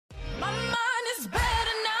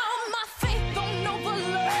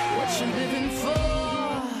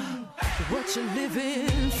you living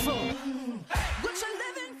for? What you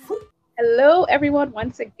living for? Hello, everyone,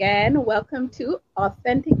 once again. Welcome to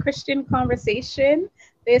Authentic Christian Conversation.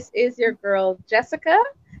 This is your girl, Jessica,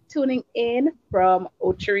 tuning in from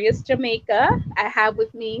Ocherius, Jamaica. I have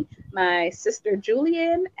with me my sister,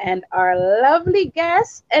 Julian, and our lovely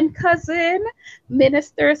guest and cousin,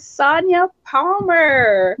 Minister Sonia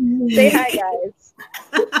Palmer. Say hi, guys.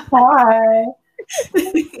 Hi.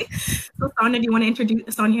 So Sonia, do you want to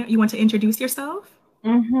introduce You want to introduce yourself?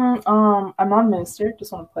 I'm not a minister.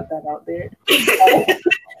 Just want to put that out there,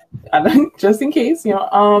 just in case,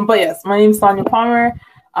 But yes, my name is Sonia Palmer.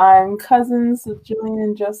 I'm cousins of Julian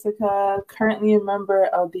and Jessica. Currently a member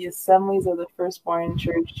of the Assemblies of the Firstborn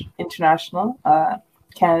Church International,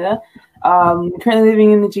 Canada. Currently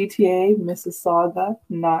living in the GTA, Mississauga,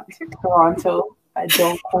 not Toronto. I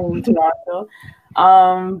don't claim Toronto.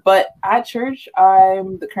 But at church,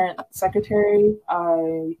 I'm the current secretary.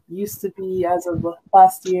 I used to be, as of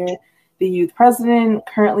last year, the youth president.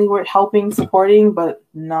 Currently, we're helping, supporting, but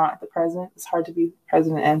not the president. It's hard to be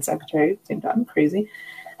president and secretary at the same time. Crazy.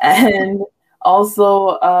 And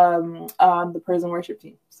also on the praise and worship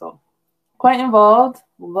team. So quite involved.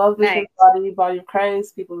 Love the church body of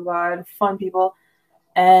Christ, people of God, fun people.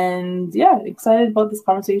 And yeah, excited about this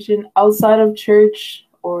conversation outside of church,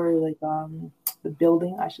 or like the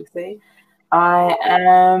building, I should say. I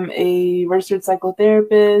am a registered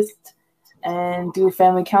psychotherapist and do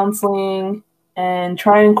family counseling and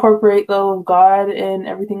try to incorporate the love of God in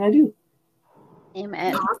everything I do.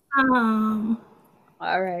 Amen. Awesome.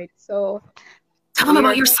 All right. So tell them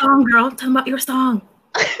about your song, girl. Tell them about your song.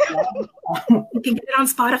 You can get it on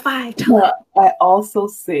Spotify. I also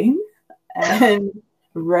sing and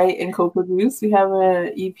write and co-produce. We have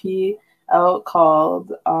an EP out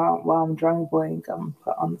called I'm drawing a blank. I'm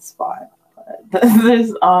put on the spot.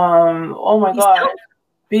 There's oh my god,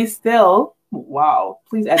 Be Still. Wow,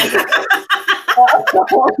 please edit it.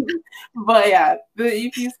 But yeah, the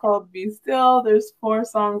EP is called Be Still. There's 4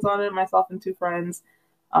 songs on it, myself and 2 friends.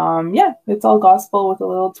 Yeah, it's all gospel with a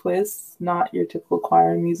little twist, not your typical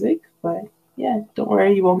choir music, but yeah, don't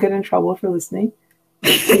worry, you won't get in trouble for listening.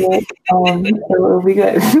 It'll be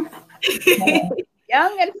good.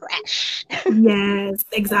 Young and fresh. Yes,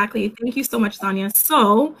 exactly. Thank you so much, Sonia.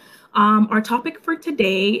 So our topic for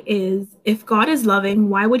today is, if God is loving,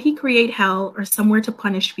 why would he create hell or somewhere to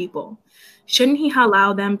punish people? Shouldn't he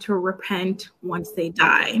allow them to repent once they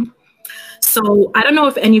die? So I don't know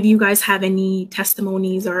if any of you guys have any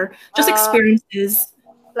testimonies or just experiences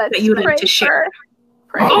that you'd like to share.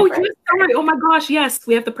 Yes, sorry. Oh my gosh, yes.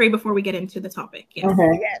 We have to pray before we get into the topic. Yes.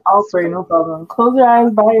 Okay, yes. I'll pray, no problem. Close your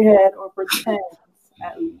eyes, bow your head, or pretend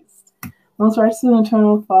at least. Most righteous and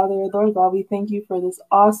eternal Father, Lord God, we thank you for this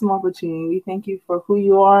awesome opportunity. We thank you for who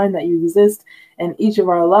you are and that you exist in each of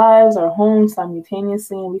our lives, our homes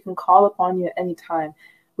simultaneously, and we can call upon you at any time.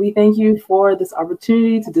 We thank you for this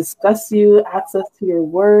opportunity to discuss you, access to your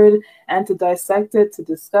word, and to dissect it, to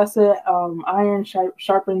discuss it. Iron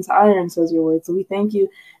sharpens iron, says your word. So we thank you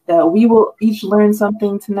that we will each learn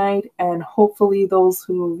something tonight, and hopefully those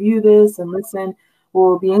who will view this and listen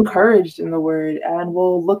will be encouraged in the word, and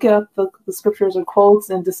will look up the scriptures or quotes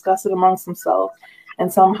and discuss it amongst themselves and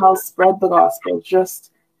somehow spread the gospel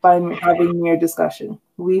just by having mere discussion.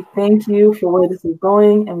 We thank you for where this is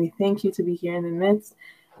going, and we thank you to be here in the midst.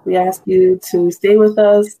 We ask you to stay with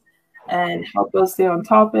us and help us stay on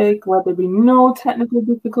topic, let there be no technical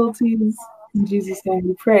difficulties. In Jesus' name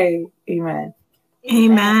we pray. Amen.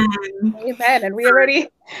 Amen. Amen. And we already,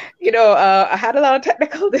 I had a lot of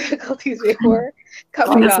technical difficulties before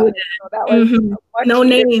coming on. So that was no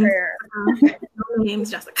names. No names,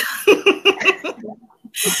 Jessica.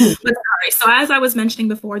 But sorry. So as I was mentioning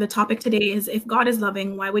before, the topic today is, if God is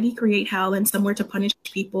loving, why would he create hell and somewhere to punish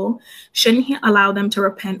people? Shouldn't he allow them to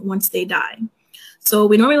repent once they die? So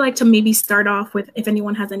we normally like to maybe start off with, if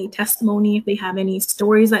anyone has any testimony, if they have any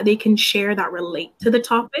stories that they can share that relate to the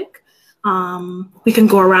topic, we can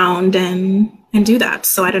go around and do that.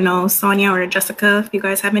 So I don't know, Sonia or Jessica, if you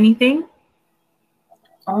guys have anything.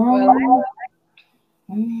 Or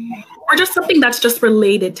just something that's just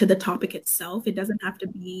related to the topic itself. It doesn't have to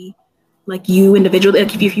be like you individually.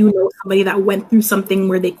 Like if you know somebody that went through something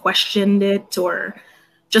where they questioned it, or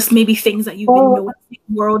just maybe things that you've been noticing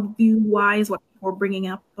worldview-wise, what people are bringing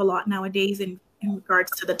up a lot nowadays in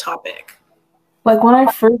regards to the topic. Like when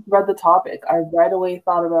I first read the topic, I right away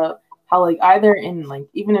thought about how, like, either in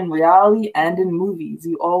even in reality and in movies,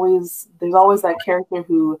 there's always that character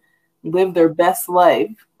who lived their best life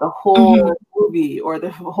the whole movie or the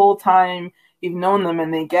whole time you've known them,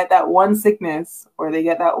 and they get that one sickness or they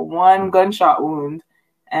get that one gunshot wound,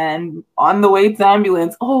 And on the way to the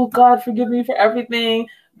ambulance, oh God, forgive me for everything.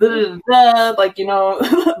 Like, you know,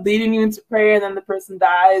 leading you into prayer, and then the person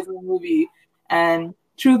dies in the movie. And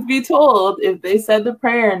truth be told, if they said the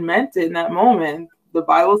prayer and meant it in that moment, the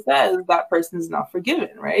Bible says that person is not forgiven,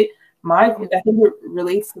 right? I think it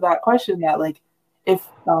relates to that question that, like, if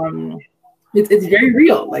it's very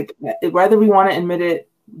real, like, whether we want to admit it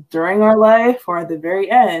during our life or at the very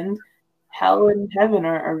end, hell and heaven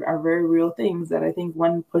are very real things that I think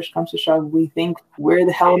when push comes to shove, we think, where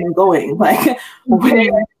the hell am I going? Like,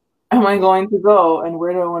 where am I going to go? And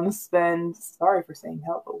where do I want to spend, sorry for saying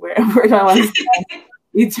hell, but where do I want to spend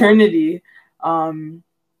eternity?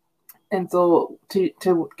 And so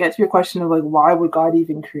to get to your question of, like, why would God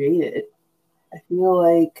even create it? I feel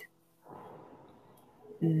like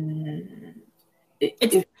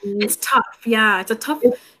it's tough. Yeah, it's a tough.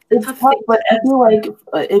 It's tough, but I feel like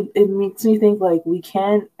it makes me think, like, we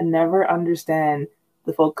can't never understand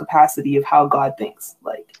the full capacity of how God thinks.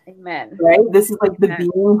 Like, amen. Right? This is like the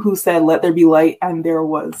being who said, "Let there be light," and there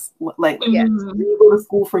was. Like, yes. You go to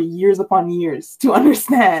school for years upon years to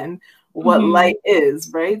understand what light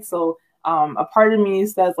is, right? So, a part of me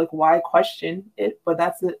says, like, why question it? But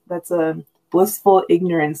that's a blissful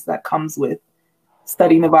ignorance that comes with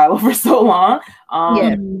studying the Bible for so long.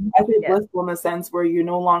 I think blissful in the sense where you're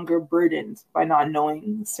no longer burdened by not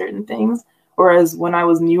knowing certain things. Whereas when I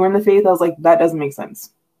was newer in the faith, I was like, that doesn't make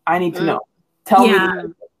sense. I need to know. Tell me.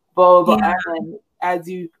 Blah, blah, blah. And then as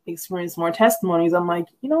you experience more testimonies, I'm like,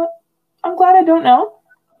 you know what? I'm glad I don't know.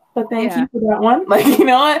 But thank you for that one. Like, you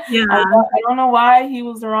know what? I don't know why he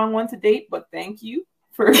was the wrong one to date, but thank you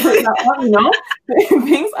for that one, you know?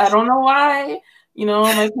 Things I don't know why. You know,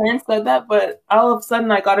 my parents said that, but all of a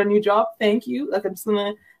sudden I got a new job. Thank you. Like, I'm just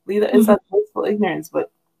gonna leave that. It's that blissful ignorance.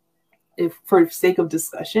 But if, for sake of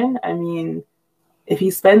discussion, I mean, if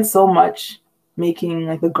he spends so much making,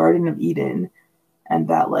 like, the Garden of Eden and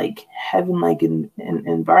that, like, heaven-like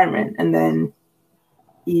environment, and then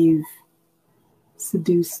Eve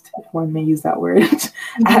seduced, if one may use that word,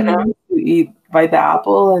 Adam to eat by the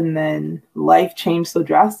apple, and then life changed so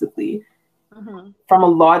drastically. From a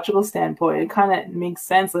logical standpoint, it kind of makes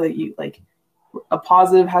sense that you, like, a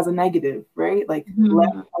positive has a negative, right? Like,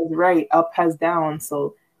 left has right, up has down.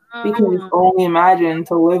 So we can just only imagine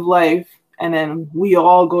to live life and then we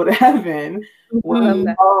all go to heaven when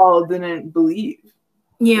we all didn't believe.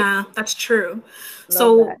 Yeah, that's true.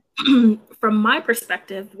 So from my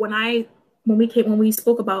perspective, when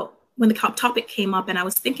the topic came up and I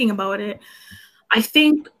was thinking about it, I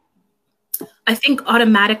think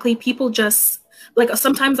automatically people just, like,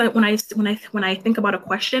 sometimes when I think about a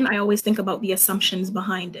question, I always think about the assumptions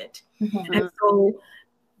behind it. And so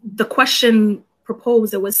the question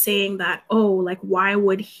proposed, it was saying that, oh, like, why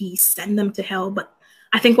would he send them to hell? But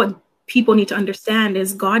I think what people need to understand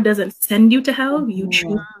is God doesn't send you to hell, you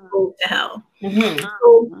choose to go to hell.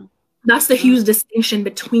 So that's the huge distinction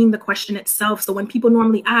between the question itself. So when people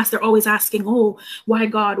normally ask, they're always asking, oh, why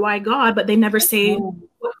God? Why God? But they never say,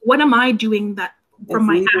 what am I doing that from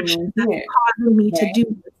my actions that's causing me to do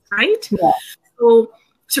this, right? So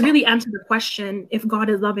to really answer the question, if God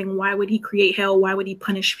is loving, why would he create hell? Why would he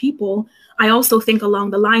punish people? I also think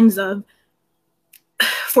along the lines of,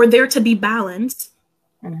 for there to be balance,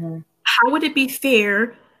 how would it be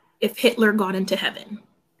fair if Hitler got into heaven?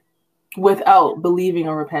 Without believing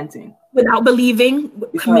or repenting. Without believing,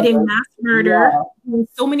 committing mass murder,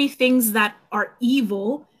 so many things that are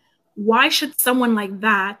evil. Why should someone like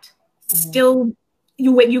that still,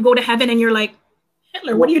 you go to heaven and you're like,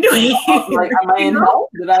 Hitler, what are you doing? Like, am I in hell?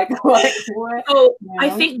 Did I go, like, what? So I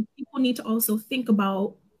think people need to also think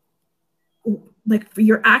about, like, for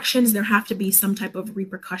your actions, there have to be some type of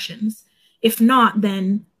repercussions. If not,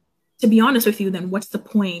 then, to be honest with you, then what's the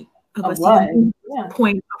point of us even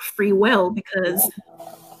point of free will? Because,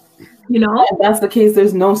 you know, if that's the case,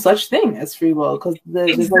 there's no such thing as free will, because the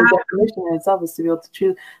definition in itself is to be able to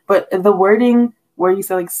choose. But the wording where you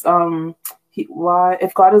say, like, why,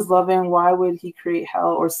 if God is loving, why would he create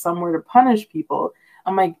hell or somewhere to punish people?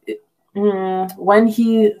 I'm like, when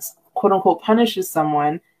he quote unquote punishes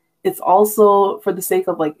someone, it's also for the sake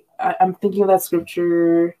of, like, I'm thinking of that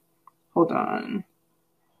scripture. Hold on.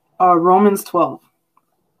 Romans 12.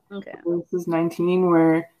 Okay. Verses 19,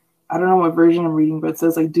 where I don't know what version I'm reading, but it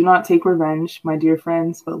says, like, do not take revenge, my dear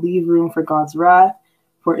friends, but leave room for God's wrath,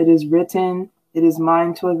 for it is written, it is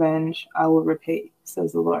mine to avenge, I will repay,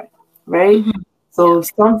 says the Lord. Right? So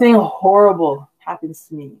if something horrible happens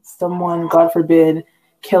to me, someone, God forbid,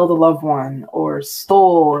 killed a loved one or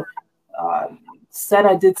stole, said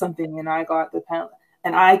I did something and I got the penalty,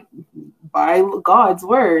 and I, by God's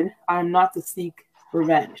word, I'm not to seek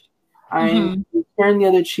revenge. I'm turn the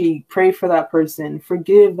other cheek, pray for that person,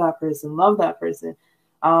 forgive that person, love that person.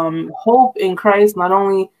 Hope in Christ, not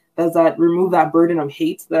only does that remove that burden of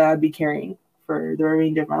hate that I'd be carrying for the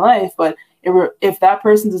remainder of my life, but if that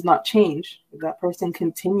person does not change, if that person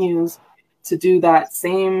continues to do that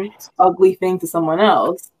same ugly thing to someone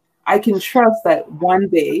else, I can trust that one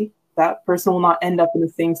day that person will not end up in the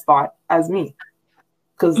same spot as me.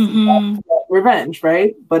 Because revenge,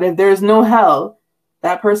 right? But if there's no hell,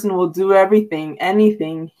 that person will do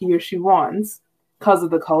anything he or she wants because of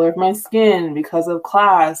the color of my skin, because of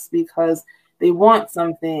class, because they want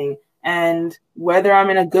something. And whether I'm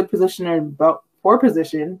in a good position or poor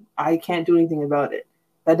position, I can't do anything about it.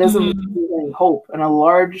 That doesn't leave any hope. And a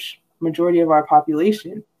large majority of our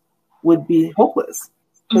population would be hopeless.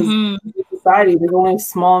 Because in society, there's only a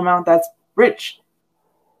small amount that's rich,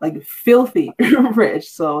 like filthy rich.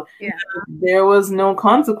 So there was no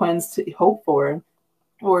consequence to hope for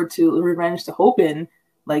or to revenge to hope in.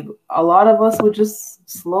 Like a lot of us would just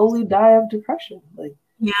slowly die of depression. Like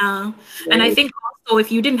right? And I think also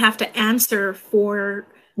if you didn't have to answer for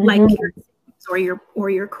like your sins or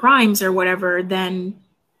your crimes or whatever, then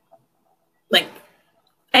like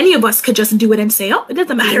any of us could just do it and say, oh, it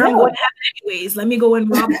doesn't matter. I'm going to have it anyways. Let me go and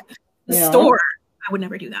rob the store. I would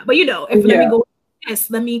never do that. But if let me go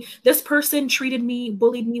this person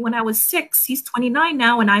bullied me when I was 6. He's 29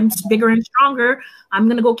 now and I'm bigger and stronger. I'm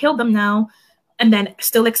going to go kill them now. And then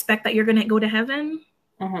still expect that you're going to go to heaven.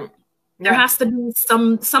 There has to be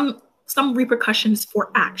some repercussions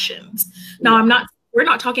for actions. Now, we're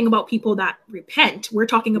not talking about people that repent. We're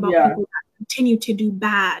talking about people that continue to do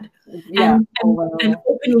bad and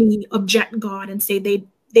openly object God and say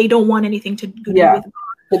they don't want anything to do with God.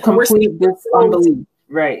 The complete unbelief.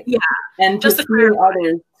 Right. Yeah. And just to clear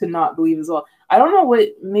others to not believe as well. I don't know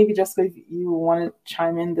maybe Jessica, if you want to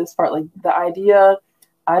chime in this part, like the idea,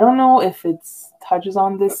 I don't know if it touches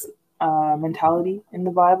on this mentality in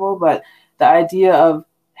the Bible, but the idea of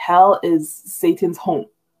hell is Satan's home,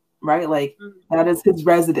 right? Like that is his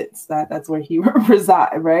residence. That's where he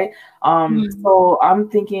resides, right? So I'm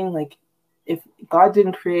thinking like if God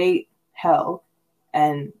didn't create hell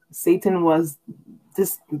and Satan was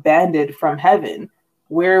disbanded from heaven,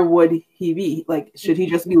 where would he be? Like, should he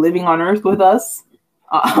just be living on earth with us?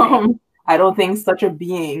 I don't think such a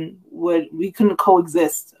being we couldn't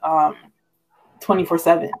coexist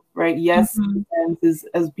 24/7, right? Yes,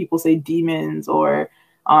 as people say, demons, or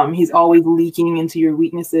he's always leaking into your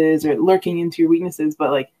weaknesses or lurking into your weaknesses,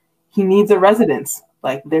 but like he needs a residence.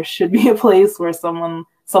 Like there should be a place where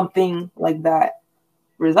something like that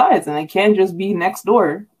resides, and it can't just be next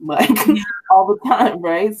door, like all the time,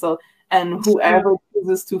 right? So, and whoever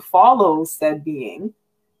chooses to follow said being,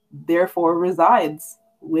 therefore resides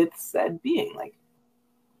with said being. Like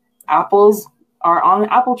apples are on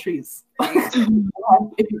apple trees.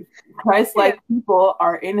 If Christ-like people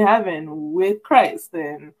are in heaven with Christ,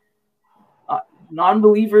 then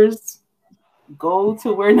non-believers go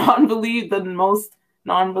to where the most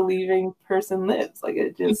non-believing person lives. Like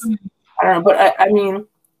it just, I don't know. But I mean,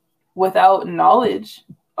 without knowledge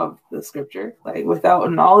of the scripture, like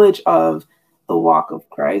without knowledge of the walk of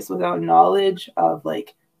Christ, without knowledge of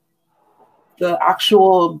like the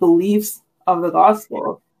actual beliefs of the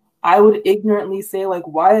gospel, I would ignorantly say like,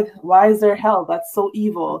 why is there hell? That's so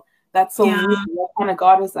evil. That's so mean. What kind of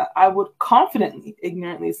God is that? I would confidently,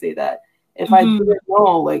 ignorantly say that if I didn't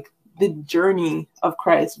know like the journey of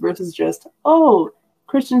Christ versus just,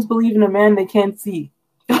 Christians believe in a man they can't see,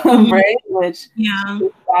 right? Which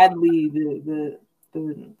is sadly the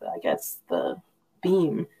I guess the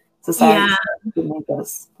theme society to make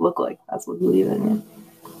us look like that's what we believe in.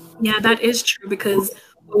 Yeah, that is true, because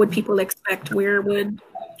what would people expect? Where would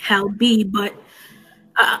hell be? But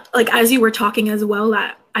like as you were talking as well,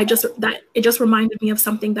 it just reminded me of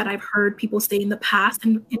something that I've heard people say in the past,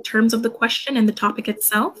 in terms of the question and the topic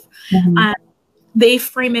itself. They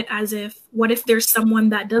frame it as if, what if there's someone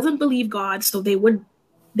that doesn't believe God, so they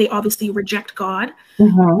obviously reject God,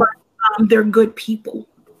 but they're good people.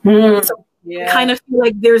 So I kind of feel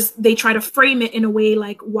like they try to frame it in a way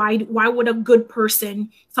like, why would a good person,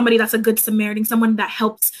 somebody that's a good Samaritan, someone that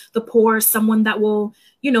helps the poor, someone that will,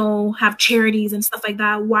 have charities and stuff like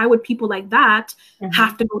that, why would people like that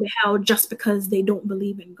have to go to hell just because they don't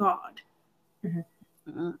believe in God?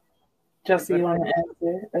 Jesse, you want to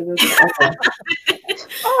answer?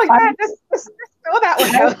 Just throw that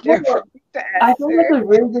one out there. I think that's a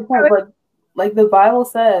really good point. But like the Bible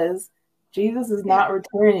says, Jesus is not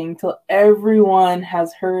returning till everyone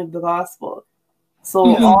has heard the gospel.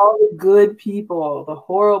 So all the good people, the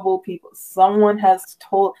horrible people, someone has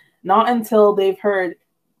told, not until they've heard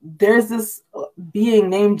there's this being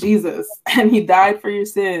named Jesus, and he died for your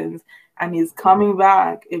sins, and he's coming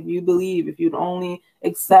back if you believe, if you'd only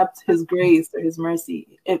accept his grace or his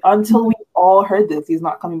mercy. Until we all heard this, he's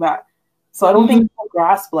not coming back. So I don't think people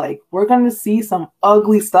grasp, like, we're going to see some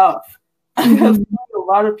ugly stuff. There's a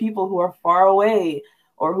lot of people who are far away,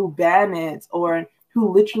 or who ban it, or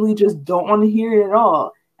who literally just don't want to hear it at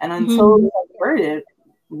all. And until they have heard it,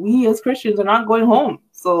 we as Christians are not going home.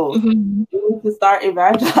 So we need to start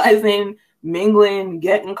evangelizing, mingling,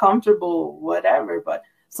 getting comfortable, whatever. But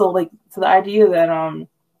so, like, to the idea that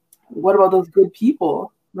what about those good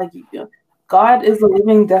people? Like, God is the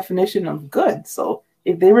living definition of good. So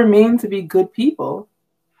if they remain to be good people,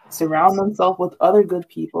 surround themselves with other good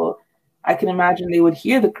people, I can imagine they would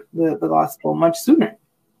hear the gospel much sooner.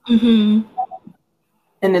 And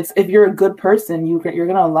it's, if you're a good person, you're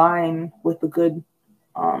going to align with the good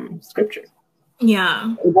scripture.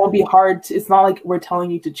 Yeah. It won't be hard. It's not like we're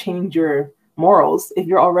telling you to change your morals if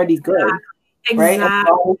you're already good. Exactly. Right? That's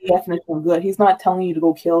the definition of good. He's not telling you to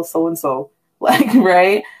go kill so-and-so. Like,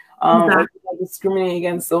 right? Or discriminate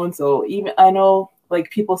against so-and-so. Even, I know,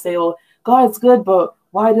 like, people say, well, God's good, but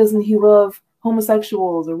why doesn't he love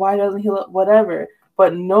homosexuals, or why doesn't he love whatever?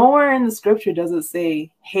 But nowhere in the scripture does it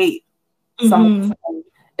say hate someone.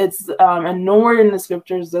 It's and nowhere in the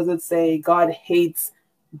scriptures does it say God hates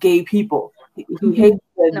gay people. He hates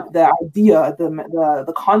the idea,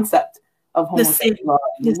 the concept of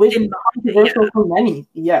homosexuality, which is controversial for many.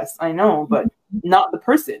 Yes, I know, but not the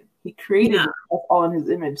person. He created us all in his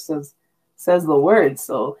image, says the word.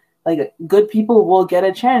 So, like, good people will get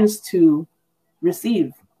a chance to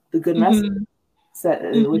receive the good message,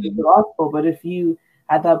 which is the gospel. But if you,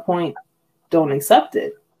 at that point, don't accept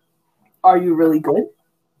it, are you really good?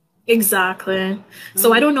 Exactly.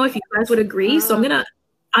 So I don't know if you guys would agree. So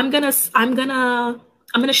I'm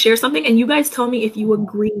gonna share something, and you guys tell me if you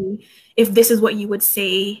agree, if this is what you would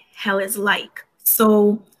say hell is like.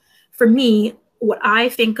 So for me, what I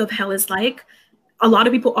think of hell is like, a lot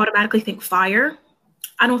of people automatically think fire.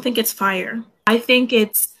 I don't think it's fire. I think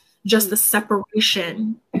it's just the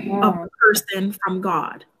separation of a person from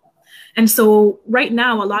God. And so right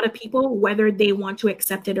now, a lot of people, whether they want to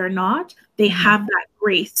accept it or not, they have that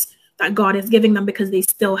grace that God is giving them because they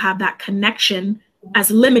still have that connection,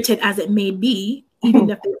 as limited as it may be, even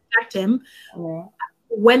if they reject him.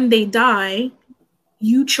 When they die,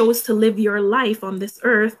 you chose to live your life on this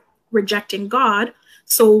earth rejecting God.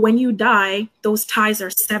 So when you die, those ties are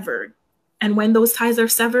severed. And when those ties are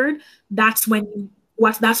severed, that's when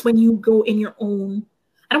you go in your own,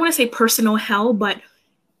 I don't want to say personal hell, but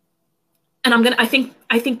I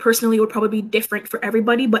think personally it would probably be different for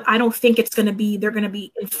everybody, but I don't think it's going to be, they're going to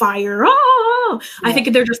be in fire. I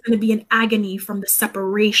think they're just going to be in agony from the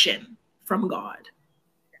separation from God.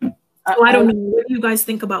 So I don't know. What do you guys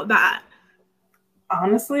think about that?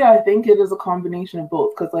 Honestly, I think it is a combination of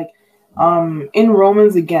both. Because, like, in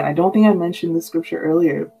Romans, again, I don't think I mentioned the scripture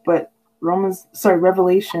earlier, but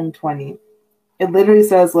Revelation 20, it literally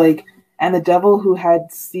says, like, and the devil who had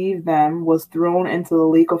deceived them was thrown into the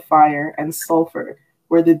lake of fire and sulfur,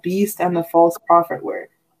 where the beast and the false prophet were,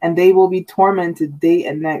 and they will be tormented day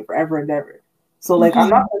and night forever and ever. So, like, I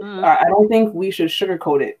don't think we should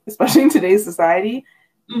sugarcoat it, especially in today's society.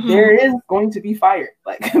 There is going to be fire,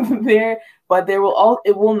 like, but it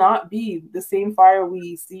will not be the same fire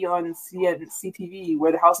we see on CTV,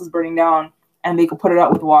 where the house is burning down and they could put it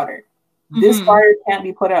out with water. This fire can't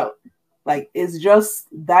be put out. Like, it's just,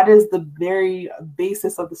 that is the very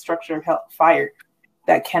basis of the structure of hell, fire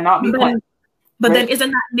that cannot be quenched. But then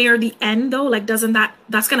isn't that near the end though? Like, that's going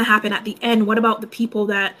to happen at the end. What about the people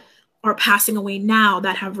that are passing away now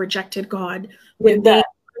that have rejected God? Would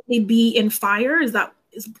they be in fire? Is that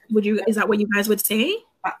what you guys would say?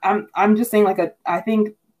 I'm just saying, like, I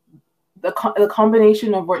think the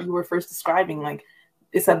combination of what you were first describing, like,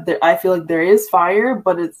 is that I feel like there is fire,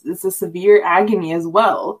 but it's a severe agony as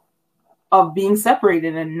well of being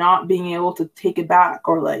separated and not being able to take it back,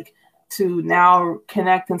 or like to now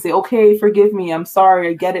connect and say, okay, forgive me, I'm sorry,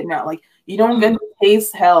 I get it now. Like, you don't get to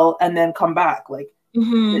taste hell and then come back, like,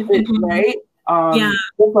 right?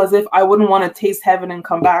 Because if I wouldn't want to taste heaven and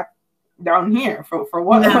come back down here for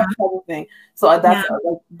what type of thing. So that's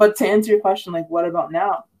like, but to answer your question, like, what about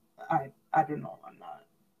now? I don't know. I'm not.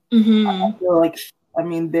 I feel like, I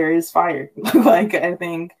mean, there is fire. Like, I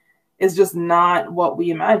think it's just not what we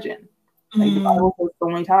imagine. Like, the Bible says so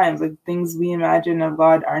many times, like, things we imagine of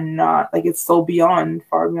God are not, like, it's so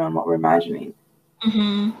far beyond what we're imagining.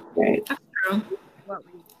 Right? That's true.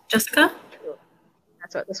 Jessica?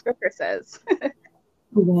 That's what the scripture says.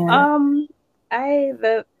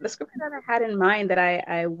 The scripture that I had in mind that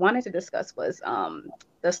I wanted to discuss was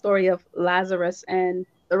the story of Lazarus and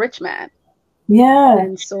the rich man. Yeah.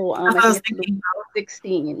 And so I think it's Luke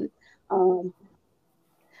 16.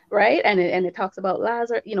 Right, and it talks about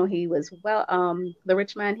Lazarus. You know, he was the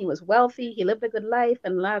rich man. He was wealthy. He lived a good life,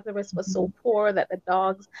 and Lazarus was so poor that the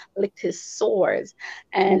dogs licked his sores.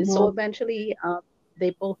 And so eventually, they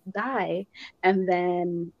both die, and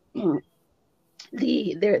then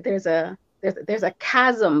there's a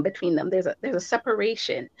chasm between them. There's a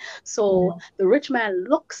separation. So the rich man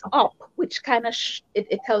looks up, which kind of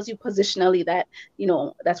it tells you positionally that, you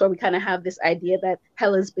know, that's where we kind of have this idea that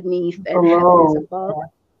hell is beneath and heaven is above.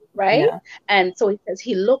 Right? Yeah. And so he says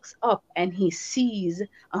he looks up and he sees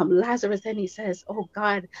Lazarus, and he says, "Oh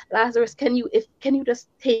God, Lazarus, can you just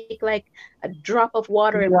take like a drop of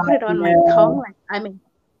water and put it on my tongue? Like I'm in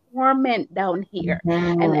torment down here."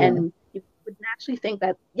 And you would naturally think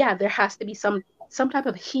that, yeah, there has to be some type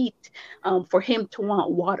of heat for him to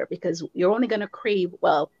want water, because you're only going to crave,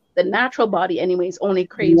 well, the natural body anyways only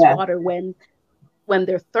craves water when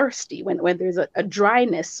they're thirsty, when there's a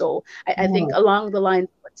dryness. So I think along the line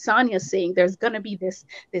what Sonia's saying, there's going to be this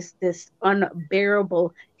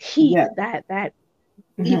unbearable heat that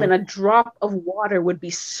even a drop of water would be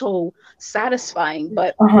so satisfying.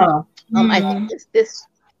 But I think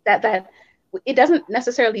that it doesn't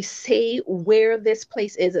necessarily say where this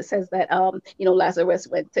place is. It says that you know, Lazarus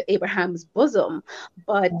went to Abraham's bosom,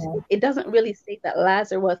 but it doesn't really say that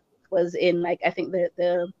Lazarus was in, like, I think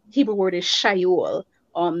the Hebrew word is Sheol.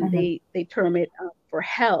 They term it for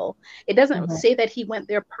hell. It doesn't say that he went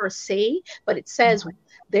there per se, but it says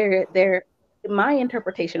there. My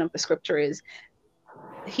interpretation of the scripture is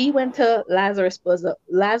he went to Lazarus'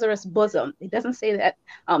 bosom. It doesn't say that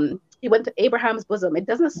he went to Abraham's bosom. It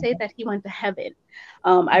doesn't say that he went to heaven.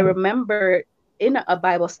 I remember in a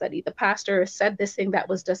Bible study, the pastor said this thing that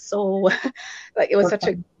was just so like, it was such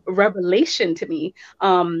a revelation to me.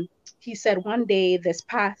 He said one day this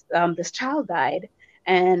child died,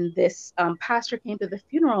 and this pastor came to the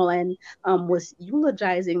funeral and was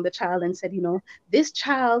eulogizing the child and said, you know, this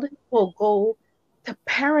child will go to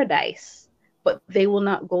paradise, but they will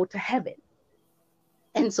not go to heaven.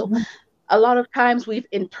 And so a lot of times we've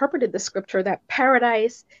interpreted the scripture that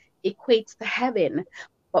paradise equates to heaven,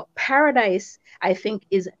 but paradise, I think,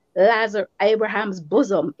 is Abraham's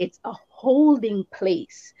bosom. It's a holding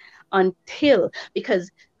place because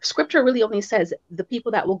scripture really only says the people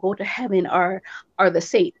that will go to heaven are the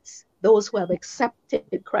saints, those who have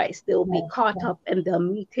accepted Christ. They'll be caught up and they'll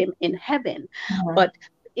meet him in heaven. But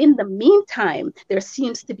in the meantime, there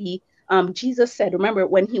seems to be, Jesus said, remember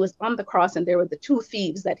when he was on the cross and there were the two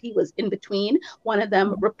thieves that he was in between, one of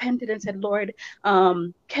them repented and said, Lord,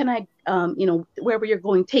 can I, you know, wherever you're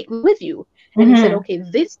going, take me with you. And he said, okay,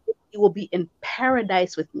 this you will be in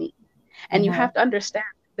paradise with me. And you have to understand,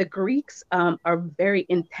 the Greeks are very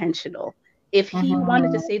intentional. If he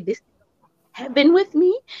wanted to say this heaven with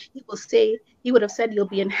me, he would have said you'll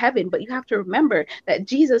be in heaven. But you have to remember that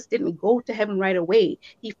Jesus didn't go to heaven right away.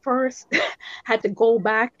 He first had to go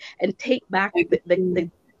back and take back the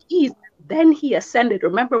keys. Then he ascended.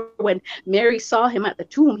 Remember when Mary saw him at the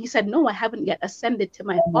tomb, he said, no, I haven't yet ascended to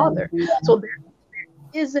my Father. So there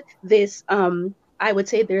is this I would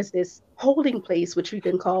say there's this holding place, which we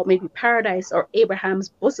can call maybe paradise or Abraham's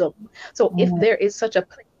bosom. So if there is such a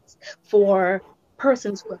place for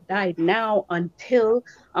persons who have died now until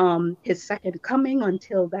his second coming,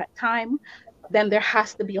 until that time, then there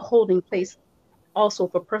has to be a holding place also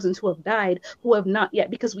for persons who have died, who have not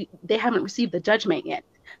yet, because they haven't received the judgment yet.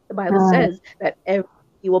 The Bible says that every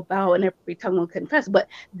knee will bow and every tongue will confess, but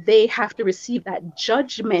they have to receive that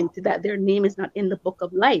judgment that their name is not in the book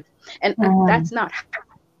of life. And that's not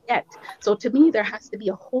yet. So to me, there has to be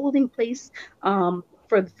a holding place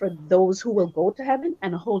for those who will go to heaven,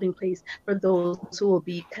 and a holding place for those who will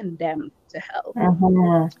be condemned to hell.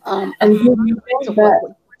 And do you think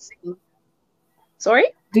that,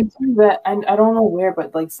 sorry? Do you think that, and I don't know where,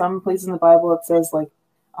 but like some places in the Bible it says like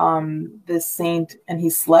this saint and he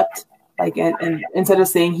slept, like, and instead of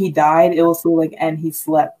saying he died, it will say like and he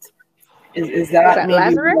slept. Is that maybe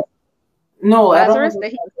Lazarus? No, Lazarus.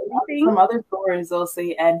 Some other stories they'll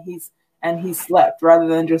say and he slept rather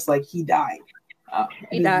than just like he died.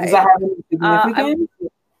 He died. Does that have any significance?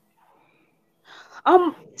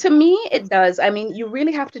 To me, it does. I mean, you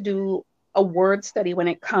really have to do a word study when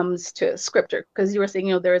it comes to scripture, because you were saying,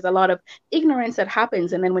 you know, there is a lot of ignorance that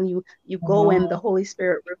happens, and then when you go and the Holy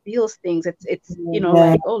Spirit reveals things, it's you know,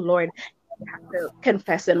 like, oh Lord, you have to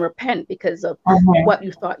confess and repent because of what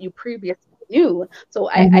you thought you previously knew. So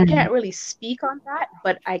I can't really speak on that,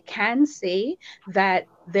 but I can say that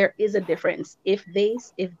there is a difference. If they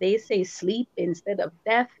say sleep instead of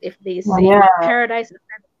death, if they say paradise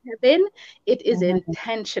instead of heaven, it is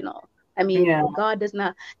intentional. I mean, God does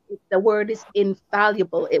not. The word is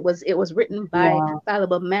infallible. It was written by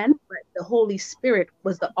fallible men, but the Holy Spirit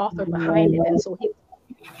was the author behind it, and so he.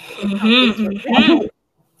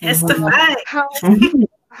 That's the fact.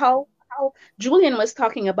 How Julian was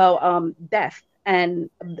talking about death and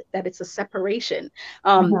that it's a separation.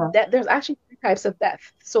 That there's actually 3 types of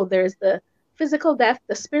death. So there's the physical death,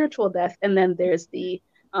 the spiritual death, and then there's the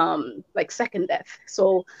like second death.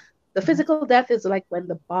 So the physical death is like when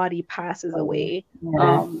the body passes away.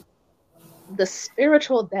 The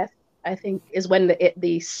spiritual death, I think, is when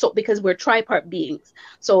the soul, because we're tripart beings.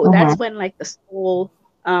 So that's when like the soul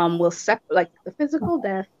will separate. Like the physical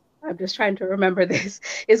death, I'm just trying to remember this,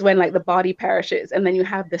 is when like the body perishes, and then you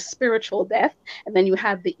have the spiritual death, and then you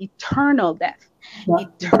have the eternal death.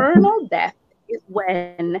 Eternal death is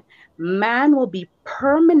when man will be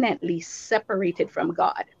permanently separated from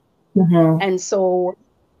God. And so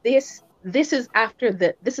this is after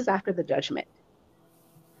the judgment.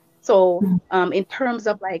 So in terms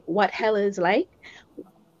of like what hell is like,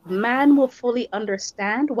 man will fully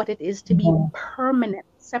understand what it is to be permanently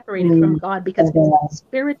separated from God, because it's the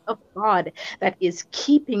Spirit of God that is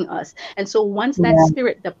keeping us. And so once that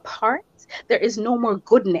spirit departs, there is no more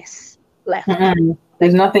goodness left.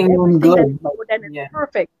 There's nothing good. That is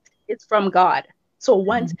perfect. It's from God. So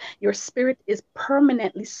once your spirit is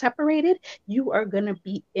permanently separated, you are going to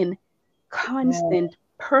be in constant,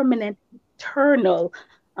 permanent, eternal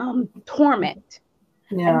torment.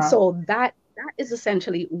 And so that is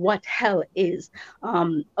essentially what hell is,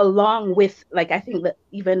 along with, like, I think that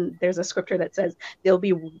even there's a scripture that says there'll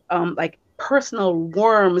be like personal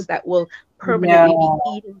worms that will permanently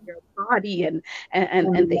be eating your body and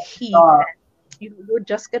the heat. You're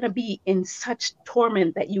just going to be in such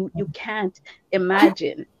torment that you can't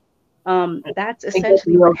imagine. That's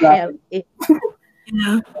essentially what hell is.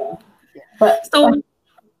 But so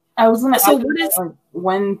I was going to ask, like,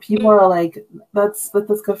 when people are like, that's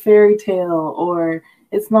a fairy tale, or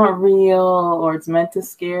it's not real, or it's meant to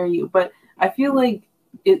scare you. But I feel like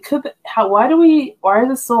it could. Why is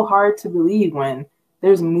it so hard to believe when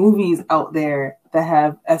there's movies out there that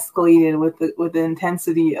have escalated with the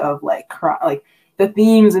intensity of like the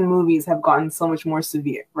themes in movies have gotten so much more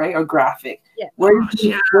severe, right? Or graphic. Where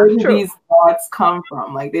do these thoughts come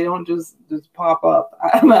from? Like, they don't just pop up.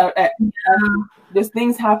 There's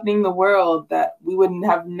things happening in the world that we wouldn't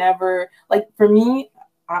have never, like, for me,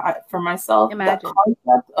 for myself, that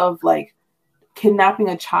concept of like kidnapping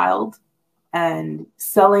a child and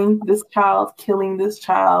selling this child, killing this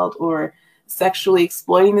child, or sexually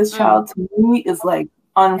exploiting this child, to me is like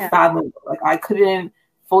unfathomable. Like, I couldn't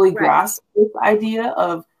fully grasp this idea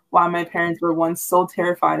of why my parents were once so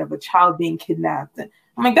terrified of a child being kidnapped. And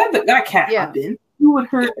I'm like, that can't happen. Who would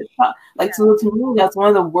hurt a child? Like, so to me, that's one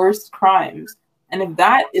of the worst crimes. And if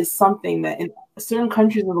that is something that in certain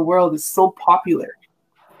countries of the world is so popular,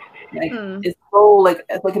 like it's so like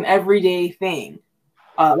an everyday thing,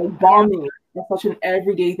 like bombing is such an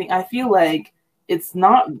everyday thing. I feel like it's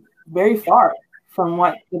not very far from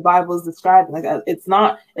what the Bible is describing. Like, it's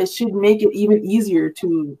not. It should make it even easier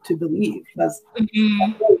to believe, because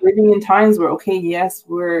we're living in times where, okay, yes,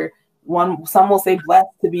 some will say blessed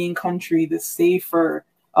to be in country, the safer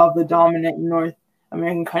of the dominant North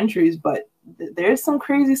American countries, but there's some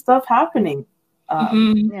crazy stuff happening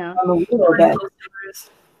on the world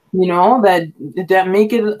that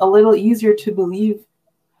make it a little easier to believe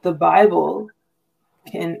the Bible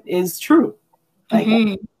is true. Like,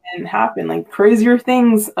 and happen, like crazier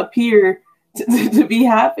things appear to be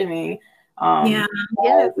happening.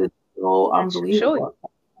 It's so unbelievable.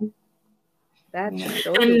 That's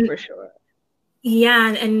so for sure. Yeah,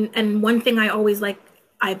 and one thing I always like,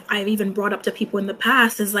 I've even brought up to people in the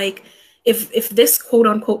past is like, if this quote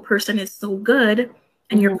unquote person is so good,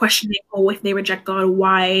 and you're questioning, if they reject God,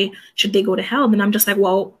 why should they go to hell? Then I'm just like,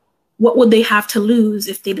 well, what would they have to lose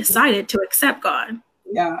if they decided to accept God?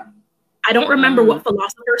 I don't remember what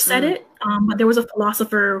philosopher said it, but there was a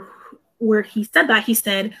philosopher where he said that. He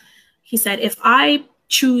said, if I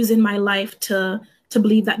choose in my life to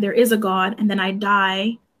believe that there is a God, and then I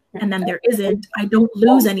die, and then there isn't, I don't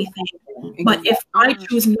lose anything. But if I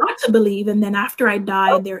choose not to believe, and then after I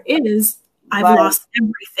die, there is, I've lost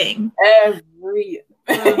everything.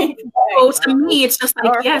 So to me, it's just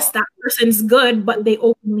like, yes, that person's good, but they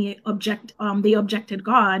openly objected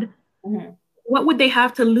God. What would they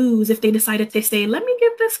have to lose if they decided to say, let me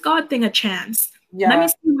give this God thing a chance? Let me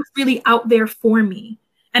see what's really out there for me.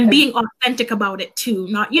 And being authentic about it too,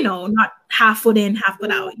 not half foot in, half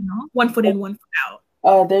foot out, 1 foot in, 1 foot out.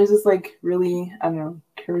 there's this like really, I don't know,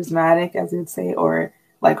 charismatic, as you'd say, or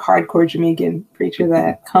like hardcore Jamaican preacher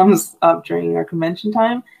that comes up during our convention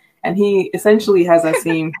time, and he essentially has that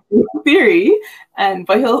same theory.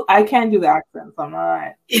 But I can't do the accent, so I'm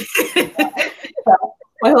not.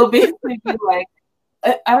 But he'll basically be like,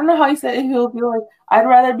 I don't know how he said it. He'll be like, I'd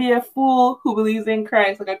rather be a fool who believes in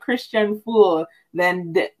Christ, like a Christian fool,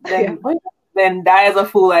 than die as a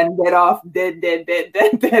fool and dead.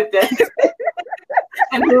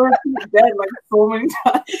 And they were dead like so many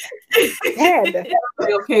times. Dead.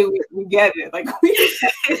 Like, okay, we get it. Like we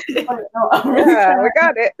got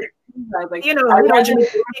it. Like, I'd rather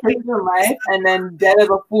live a Christian life and then dead as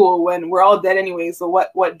a fool when we're all dead anyway. So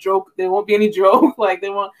what joke? There won't be any joke. Like they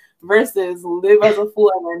won't. Versus live as a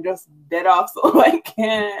fool and then just dead off. So I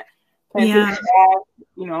can't Yeah.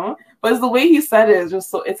 You know, but it's the way he said it is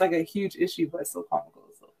just so, it's like a huge issue, but it's so comical.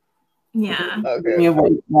 So Yeah. me of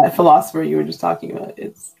that philosopher you were just talking about.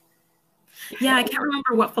 It's Yeah, I can't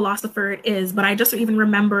remember what philosopher it is, but I just even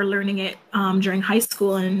remember learning it during high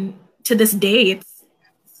school, and to this day, it's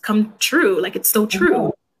come true. Like, it's so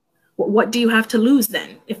true. What do you have to lose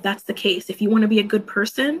then, if that's the case? If you want to be a good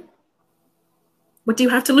person, what do you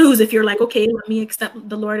have to lose if you're like, okay, let me accept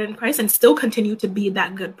the Lord in Christ and still continue to be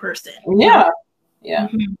that good person? Yeah. Yeah.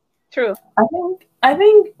 Mm-hmm. True. I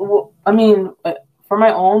think, I mean, for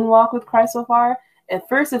my own walk with Christ so far, at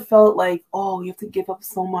first it felt like, oh, you have to give up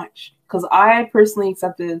so much. Because I personally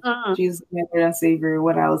accepted Jesus as my Lord and Savior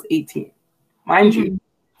when I was 18. Mind you,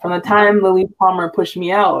 from the time Lily Palmer pushed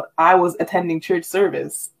me out, I was attending church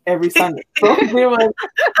service every Sunday. So there was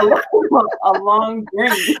a long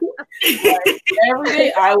journey. Like, every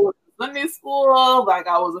day I was in Sunday school, like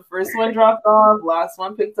I was the first one dropped off, last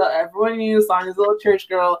one picked up. Everyone knew Sonya's little church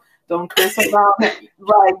girl. Don't curse around,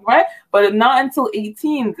 like, right? But not until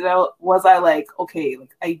 18 was I like, okay,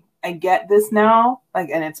 like I get this now, like,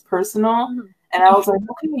 and it's personal. And I was like,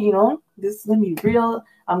 okay, you know, this is gonna be real.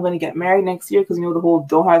 I'm gonna get married next year because, you know, the whole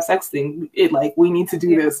don't have sex thing. It like, we need to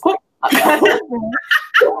do this quick. Like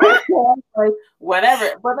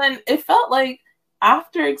whatever. But then it felt like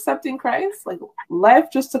after accepting Christ, like life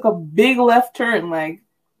just took a big left turn, like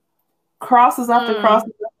crosses after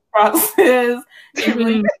crosses after crosses.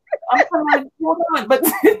 I'm kind of like, hold on, but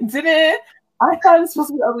didn't I thought it was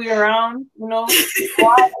supposed to be ugly around, you know?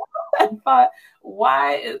 Why? I thought,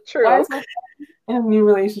 why is my friend in a new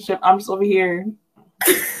relationship? I'm just over here,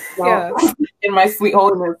 in my sweet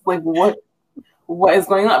holiness. Like, what is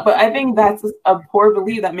going on? But I think that's a poor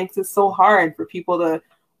belief that makes it so hard for people to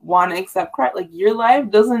want to accept Christ. Like, your life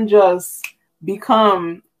doesn't just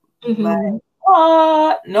become like,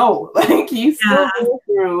 no, like you still go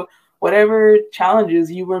through whatever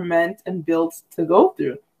challenges you were meant and built to go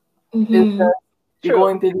through. You're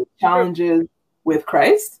going through these challenges with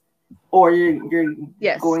Christ, or you're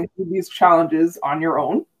going through these challenges on your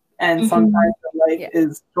own. And sometimes your life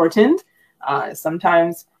is shortened.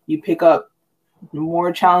 Sometimes you pick up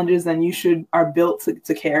more challenges than you are built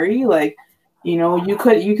to carry. Like, you know, you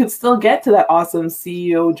could still get to that awesome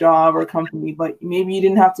CEO job or company, but maybe you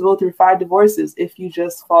didn't have to go through 5 divorces if you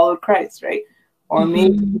just followed Christ, right? Or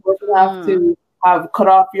maybe you wouldn't have to have cut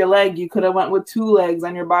off your leg. You could have went with 2 legs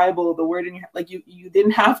on your Bible, the word in your, like, you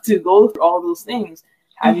didn't have to go through all those things.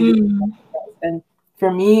 And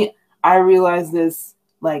for me, I realized this,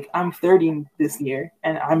 like, I'm 30 this year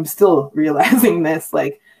and I'm still realizing this,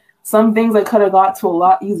 like, some things I could have got to a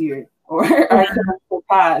lot easier, or I could have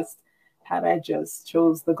surpassed had I just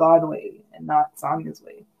chose the God way and not Sonya's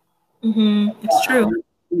way. It's true.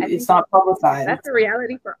 It's not publicized. That's a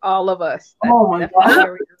reality for all of us. Oh my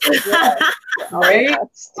God! Right?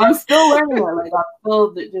 I'm still learning it. Like,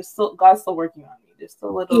 God's still working on me. There's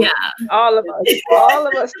still a little. Yeah, all of us, all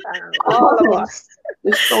of us.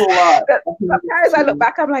 There's still a lot. Sometimes I look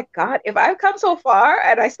back, I'm like, God, if I've come so far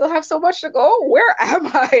and I still have so much to go, where am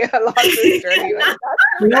I along this journey? Like,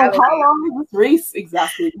 you know, how long is this race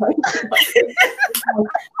exactly?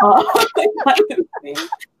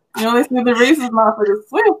 You know, they say the race is not for the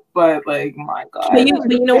swift, but like, my God. But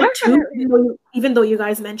you know what, too? Even though you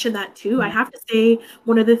guys mentioned that too, I have to say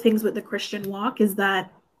one of the things with the Christian walk is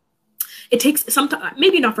that it takes some time,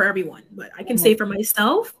 maybe not for everyone, but I can say for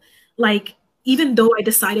myself, like, even though I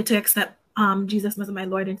decided to accept Jesus as my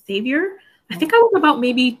Lord and Savior, I think I was about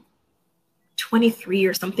maybe 23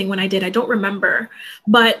 or something when I did. I don't remember.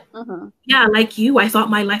 But yeah, like you, I thought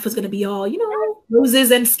my life was going to be all, you know,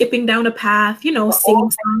 roses and skipping down a path, you know,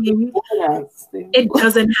 singing songs. It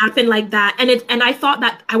doesn't happen like that. And I thought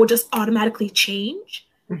that I would just automatically change.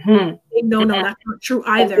 No, that's not true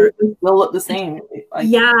either. They'll look the same. Like,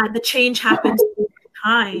 yeah, the change happens over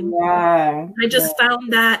time. Yeah. I just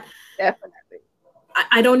found that definitely.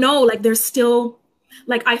 I don't know, like there's still,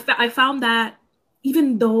 like I found that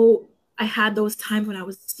even though I had those times when I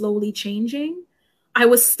was slowly changing, I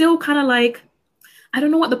was still kind of like, I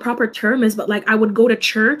don't know what the proper term is, but like I would go to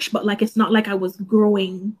church, but like it's not like I was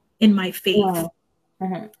growing in my faith.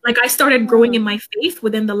 Mm-hmm. Like I started growing in my faith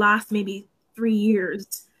within the last maybe 3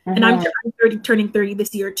 years. And I'm 30, turning 30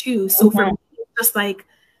 this year too. So for me, it's just like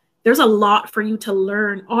there's a lot for you to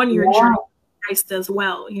learn on your journey with Christ as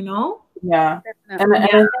well, you know? Yeah. And I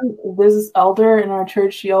think there's this elder in our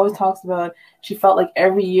church, she always talks about, she felt like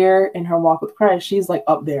every year in her walk with Christ, she's like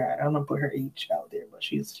up there. I don't want to put her age out there, but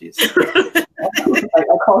she's I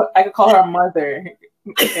could call her a mother.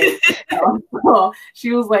 Okay. So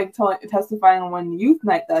she was like testifying on one youth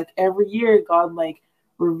night that like every year God like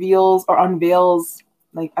reveals or unveils,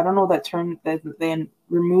 like I don't know that term, that then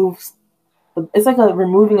removes, it's like a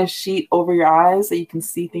removing a sheet over your eyes so you can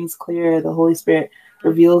see things clearer. The Holy Spirit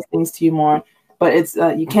reveals things to you more, but it's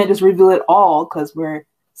you can't just reveal it all because we're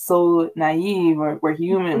so naive or we're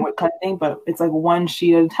human, what kind of thing. But it's like one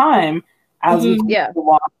sheet at a time as we continue to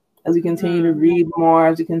walk, as we continue to read more,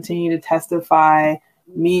 as we continue to testify,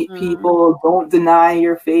 meet people, don't deny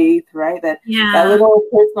your faith, right? That little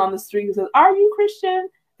person on the street who says, "Are you Christian?"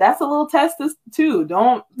 That's a little test too.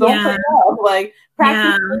 Don't put it off. Like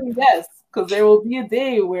practice saying yes, because there will be a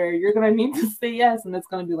day where you're gonna need to say yes, and it's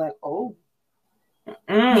gonna be like, oh.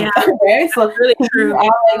 Okay, so really true.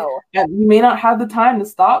 You may not have the time to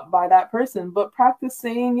stop by that person, but practice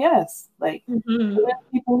saying yes. Like people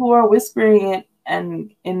who are whispering it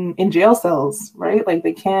and in jail cells, right? Like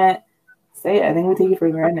they can't say it. I think we take it for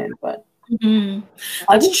granted, but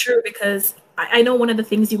that's true, because I know one of the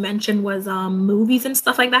things you mentioned was movies and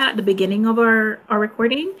stuff like that at the beginning of our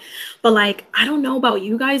recording, but like I don't know about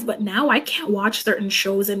you guys, but now I can't watch certain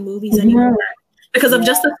shows and movies anymore. Because of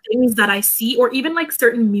just the things that I see, or even like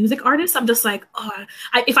certain music artists, I'm just like,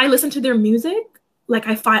 if I listen to their music, like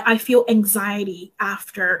I feel anxiety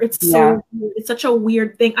after. It's it's such a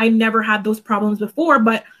weird thing. I never had those problems before,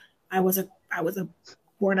 but I was a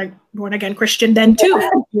born again Christian then too.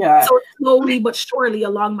 So slowly but surely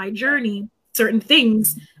along my journey, certain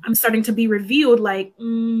things I'm starting to be revealed. Like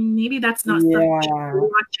maybe that's not something you're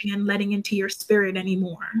watching and letting into your spirit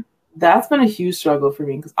anymore. That's been a huge struggle for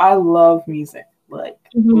me because I love music. Like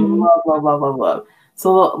love.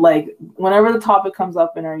 So like whenever the topic comes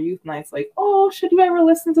up in our youth nights, like, oh, should you ever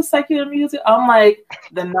listen to secular music? I'm like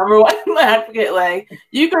the number one advocate. Like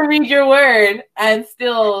you can read your word and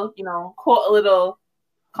still, you know, quote a little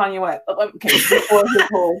Kanye West. Okay, before his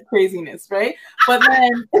whole craziness, right? But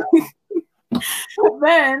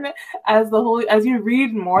then as you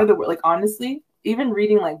read more the word, like honestly, even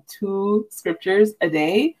reading like 2 scriptures a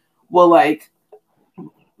day will like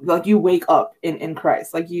you wake up in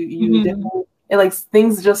Christ. Like you definitely, it, like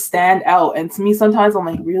things just stand out. And to me, sometimes I'm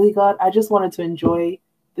like, really, God, I just wanted to enjoy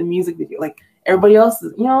the music video. Like everybody else,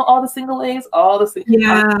 you know, all the single ladies,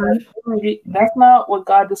 that's not what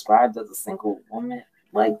God describes as a single woman.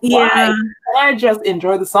 Like, why? Can I just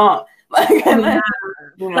enjoy the song? Like, you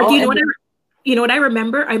know what I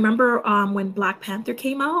remember? I remember when Black Panther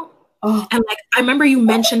came out. And like I remember you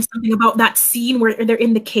mentioned something about that scene where they're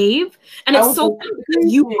in the cave, and it's so funny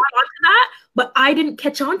because you got onto that, but I didn't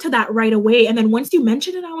catch on to that right away. And then once you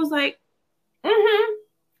mentioned it, I was like,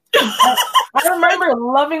 I remember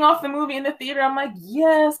loving off the movie in the theater. I'm like,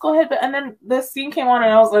 yes, go ahead. And then the scene came on,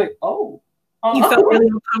 and I was like, oh. You felt really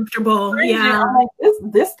uncomfortable. Yeah. I'm like,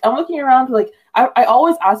 this. I'm looking around, like I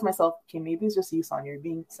always ask myself, okay, maybe it's just you, Sonia, you're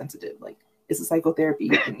being sensitive. Like, it's a psychotherapy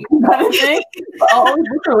kind of thing. But I always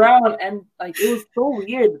look around, and like it was so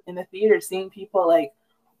weird in the theater seeing people like,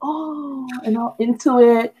 and all into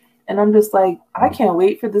it, and I'm just like, I can't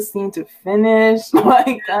wait for this scene to finish.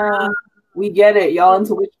 Like, we get it, y'all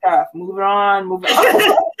into witchcraft. Moving on.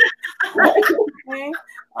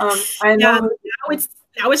 I know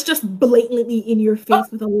now it's just blatantly in your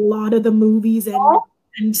face with a lot of the movies and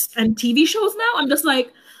TV shows. Now I'm just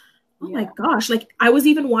like, oh my gosh. Like I was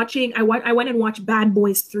even watching, I went and watched Bad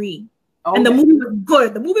Boys 3. And the movie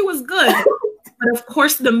was good. But of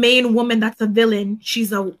course the main woman that's a villain,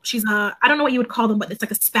 she's a I don't know what you would call them, but it's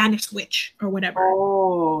like a Spanish witch or whatever.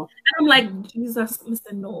 And I'm like, Jesus,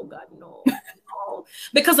 Mr. No, God, no.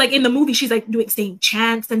 Because like in the movie she's like saying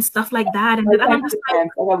chants and stuff like that, and I'm just like,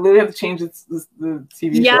 I literally have to change the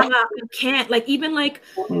TV show. I can't, like, even like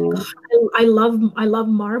I love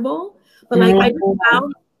Marvel, but like I just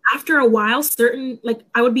found after a while certain, like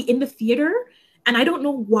I would be in the theater and I don't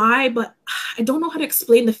know why, but I don't know how to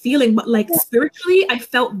explain the feeling, but like spiritually I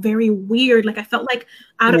felt very weird. Like I felt like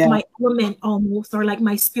out of my element almost, or like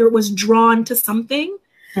my spirit was drawn to something.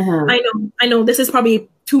 I know this is probably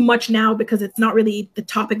too much now because it's not really the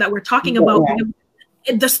topic that we're talking about.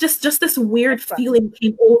 Just this weird feeling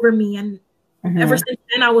came over me, and ever since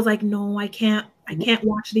then I was like, no, I can't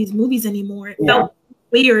watch these movies anymore. It felt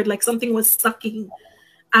weird, like something was sucking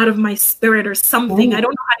out of my spirit or something. I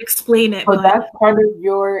don't know how to explain it. But that's part of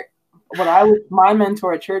your, my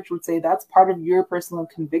mentor at church would say, that's part of your personal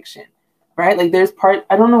conviction, right? Like there's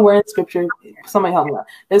I don't know where in scripture, somebody help me out.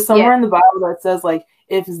 There's somewhere in the Bible that says like,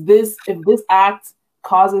 if this act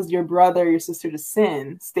causes your brother or your sister to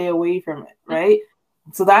sin, stay away from it, right?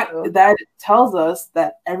 So that tells us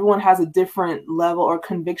that everyone has a different level or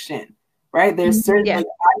conviction, right? There's certain, like,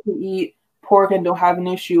 I can eat pork and don't have an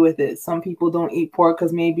issue with it. Some people don't eat pork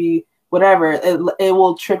because maybe whatever, it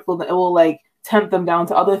will like tempt them down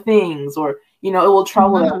to other things, or, you know, it will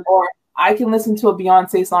trouble them. Or I can listen to a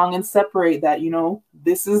Beyonce song and separate that, you know,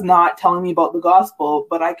 this is not telling me about the gospel,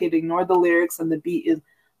 but I could ignore the lyrics and the beat is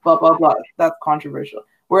blah, blah, blah. That's controversial.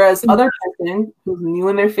 Whereas other person who's new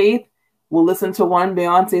in their faith will listen to one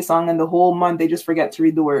Beyonce song and the whole month they just forget to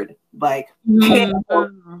read the word. Like,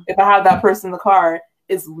 if I have that person in the car,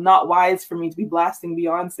 it's not wise for me to be blasting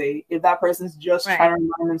Beyonce if that person's just trying to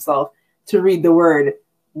remind themselves to read the word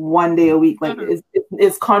one day a week. Like,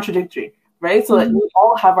 it's contradictory, right? So we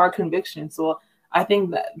all have our convictions. So I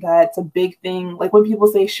think that's a big thing. Like when people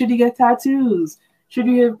say, should you get tattoos? Should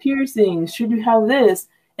you have piercings? Should you have this?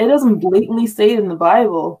 It doesn't blatantly say it in the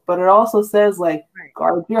Bible, but it also says, like,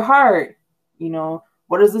 guard your heart. You know,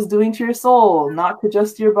 what is this doing to your soul? Not to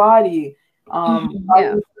just your body. Are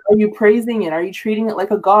you praising it? Are you treating it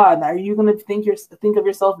like a god? Are you going to think of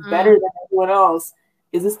yourself better than everyone else?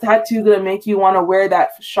 Is this tattoo going to make you want to wear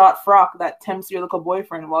that short frock that tempts your little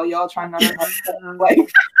boyfriend while y'all trying not to like, you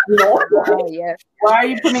know? Why are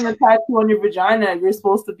you putting a tattoo on your vagina? You're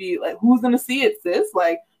supposed to be like, who's going to see it, sis?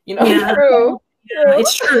 Like, you know? Yeah,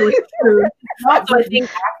 it's true. It's true. It's not just the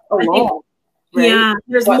act alone. Right? Yeah,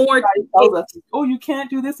 there's more. Tells us, oh, you can't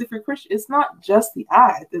do this if you're Christian. It's not just the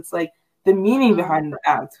act. It's like the meaning behind the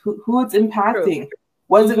act, who it's impacting,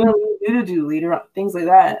 what is it going to lead you to do later on, things like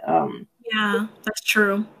that. Yeah, that's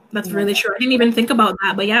true. That's really true. I didn't even think about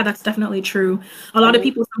that, but yeah, that's definitely true. A lot of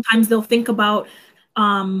people sometimes they'll think about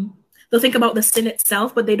the sin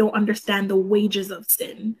itself, but they don't understand the wages of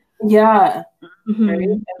sin. Yeah, right?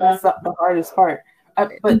 And that's the hardest part.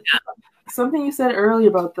 But something you said earlier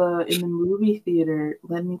about in the movie theater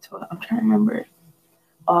led me to, I'm trying to remember,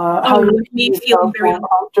 how you make yourself very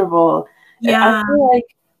uncomfortable. Yeah. I feel like,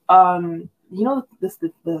 you know,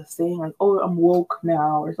 the saying like, oh, I'm woke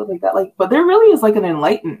now or something like that. Like, but there really is like an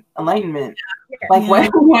enlightenment. Like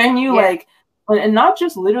when you like, and not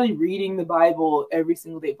just literally reading the Bible every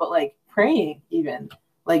single day, but like praying even.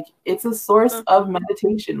 Like it's a source of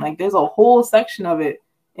meditation. Like there's a whole section of it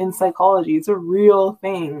in psychology. It's a real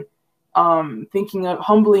thing. Thinking of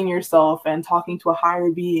humbling yourself and talking to a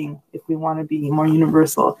higher being, if we want to be more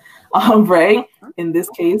universal, right? In this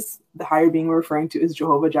case, the higher being we're referring to is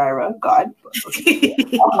Jehovah Jireh, God,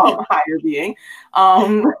 higher being.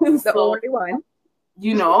 The only one.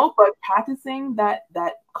 You know, but practicing that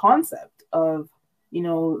concept of, you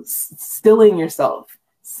know, stilling yourself,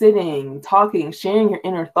 sitting, talking, sharing your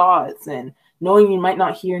inner thoughts, and knowing you might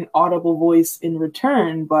not hear an audible voice in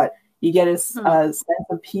return, but you get a sense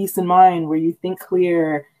of peace in mind where you think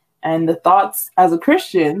clear, and the thoughts as a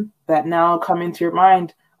Christian that now come into your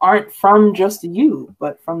mind aren't from just you,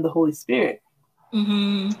 but from the Holy Spirit. So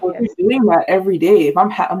if you're doing that every day, if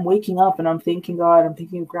I'm waking up and I'm thanking God, I'm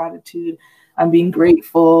thinking of gratitude, I'm being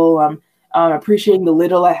grateful, I'm appreciating the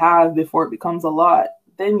little I have before it becomes a lot,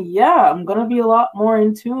 then I'm going to be a lot more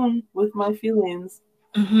in tune with my feelings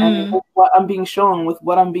and with what I'm being shown, with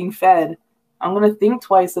what I'm being fed. I'm going to think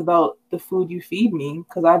twice about the food you feed me,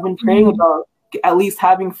 because I've been praying about at least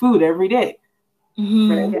having food every day.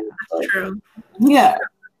 Right? That's true. Yeah.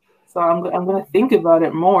 So I'm going to think about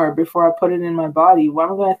it more before I put it in my body. Well,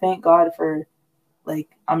 I'm going to thank God for, like,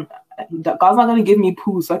 God's not going to give me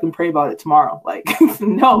poo so I can pray about it tomorrow. Like,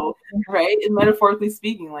 no, right? And metaphorically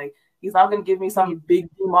speaking, like, he's not going to give me some big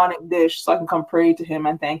demonic dish so I can come pray to him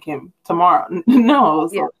and thank him tomorrow. No.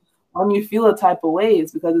 So when you feel a type of way,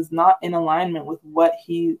 it's because it's not in alignment with what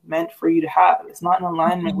he meant for you to have. It's not in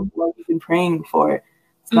alignment with what you've been praying for.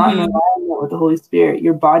 It's not in alignment with the Holy Spirit.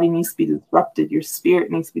 Your body needs to be disrupted. Your spirit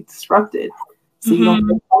needs to be disrupted. So you don't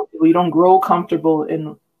get comfortable. You don't grow comfortable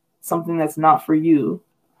in something that's not for you.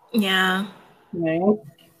 Yeah. Right?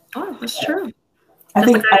 Oh, that's true. I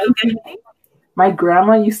think my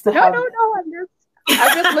grandma used to have... No.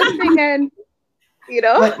 I'm just listening and, you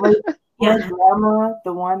know. My grandma,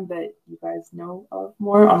 the one that you guys know of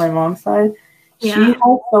more on my mom's side, she has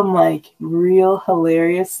some like real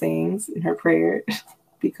hilarious sayings in her prayer.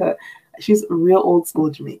 because she's a real old school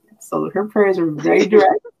Jamaican. So her prayers are very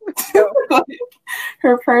direct.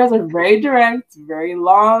 Her prayers are very direct, very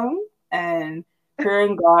long, and her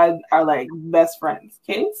and God are like best friends.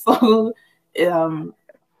 Okay, so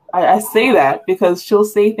I say that because she'll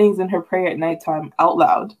say things in her prayer at nighttime out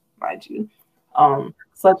loud, mind you,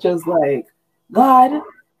 such as like, God,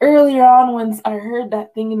 earlier on when I heard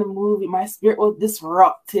that thing in the movie, my spirit was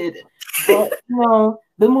disrupted, but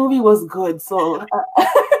the movie was good, so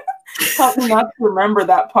help me not to remember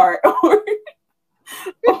that part.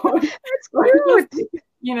 That's cute.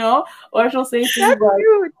 Or she'll say things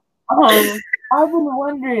like, I've been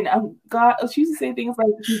wondering, God, she used to say things like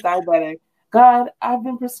she's diabetic. God, I've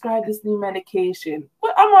been prescribed this new medication,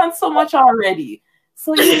 but I'm on so much already.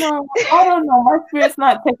 So, I don't know, my spirit's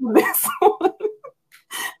not taking this one.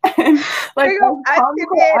 And, like, as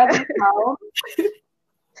comical as it sounds,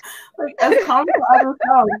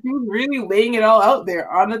 she's really laying it all out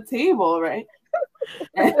there on the table, right?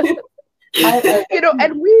 And, and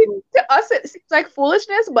to us it seems like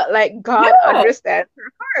foolishness, but like God understands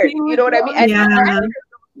her heart. You know what I mean? And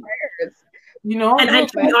and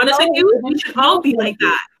to be honest with you, we should all be like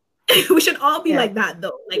that. We should all be like that,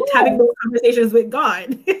 though, like having those conversations with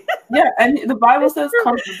God. And the Bible says,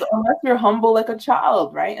 unless you're humble like a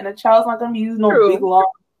child, right? And a child's not going to be using no big long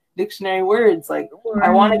dictionary words like,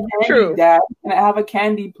 I want a candy, Dad. Can I have a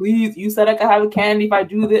candy, please? You said I could have a candy if I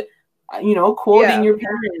do that. Quoting your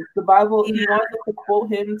parents. The Bible, you want us to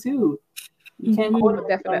quote him too. You can't quote him,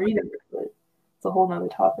 definitely. It's a whole nother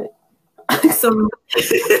topic. So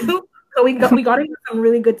we got into some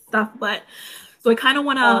really good stuff, but so I kind of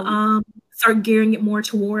want to start gearing it more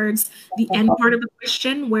towards the end part of the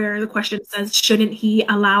question, where the question says, shouldn't he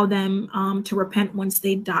allow them to repent once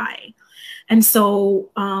they die? And so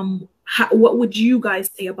what would you guys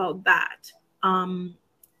say about that?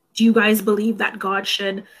 Do you guys believe that God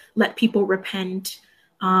should let people repent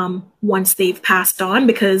once they've passed on?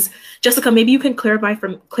 Because Jessica, maybe you can clarify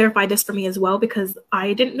this for me as well, because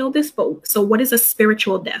I didn't know this. But so, what is a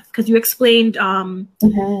spiritual death? Because you explained when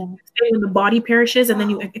the body perishes, and then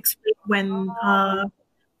you explained when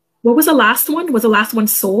what was the last one? Was the last one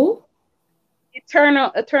soul?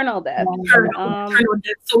 Eternal death. Eternal death.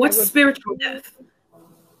 So, what's spiritual death?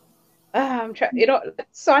 I'm trying.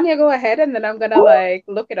 Sonia, go ahead, and then I'm gonna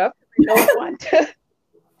look it up. I don't want to.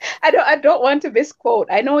 I don't want to misquote.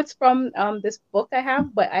 I know it's from this book I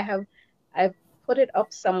have, but I've put it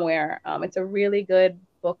up somewhere. It's a really good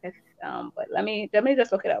book. But let me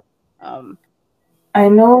just look it up. I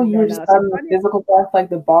know you're just talking about physical death, like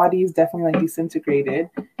the body is definitely like disintegrated.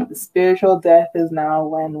 The spiritual death is now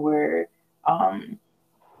when we're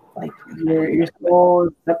like your soul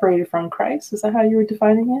is separated from Christ. Is that how you were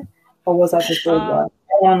defining it? Or was that the third one? I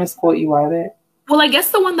don't want to misquote you either. Well, I guess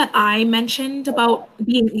the one that I mentioned about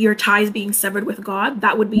your ties being severed with God,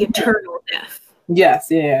 that would be eternal death. Yes,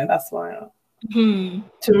 that's why. To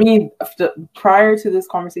me, prior to this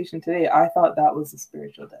conversation today, I thought that was a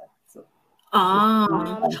spiritual death. So.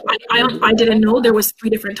 I didn't know there was 3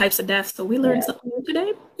 different types of deaths, so we learned something new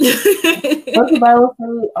today. What's the Bible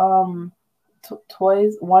say?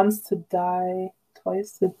 Once to die,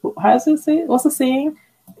 twice to. How does it say? What's the saying?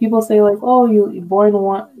 People say like, "Oh, you're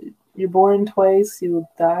born twice, you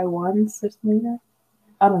die once," or something like that.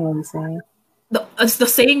 I don't know the saying. It's the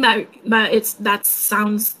saying that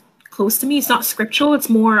sounds close to me. It's not scriptural. It's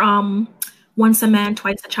more once a man,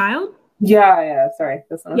 twice a child. Yeah. Sorry,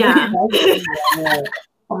 that's not. Yeah.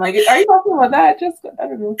 I'm like, are you talking about that? Just I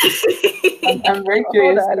don't know. I'm very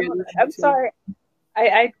curious. I'm sorry.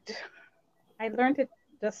 I learned it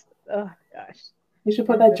just. Oh gosh. You should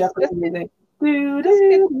put that Jeopardy music.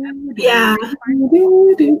 Yeah. I find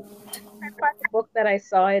the book that I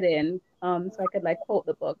saw it in, so I could quote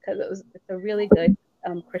the book, because it's a really good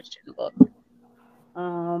Christian book.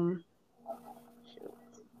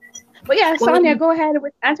 But yeah, Sonia, go ahead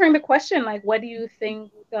with answering the question. What do you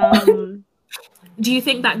think? Do you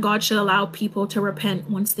think that God should allow people to repent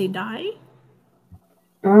once they die?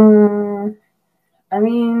 I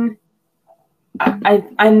mean,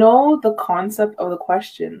 I know the concept of the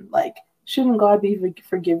question, shouldn't God be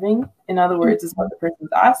forgiving? In other words, is what the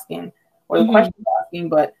person's asking, or the question's asking.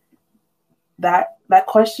 But that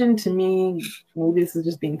question, to me, maybe this is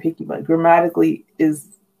just being picky, but grammatically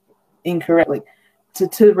is incorrect.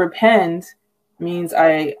 To repent means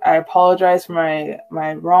I apologize for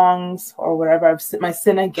my wrongs or whatever, my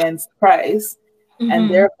sin against Christ, and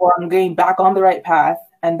therefore I'm getting back on the right path,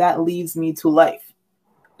 and that leads me to life.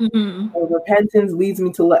 So repentance leads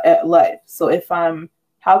me to life. So if I'm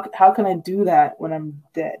how can I do that when I'm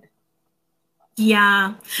dead?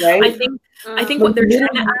 Yeah, right. I think what they're trying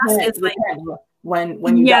to ask is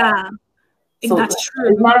when you die. So that's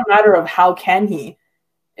true. It's not a matter of how can he.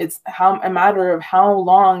 It's a matter of how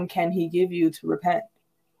long can he give you to repent.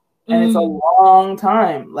 And it's a long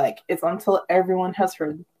time. Like, it's until everyone has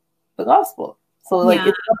heard the gospel. So like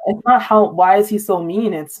it's not why is he so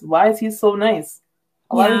mean? It's why is he so nice?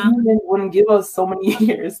 A lot of humans wouldn't give us so many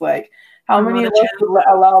years. Like, how many of us would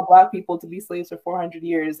allow Black people to be slaves for 400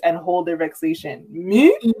 years and hold their vexation?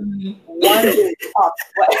 Me? One day,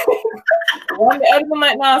 one day, everyone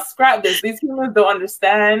might not scrap this. These humans don't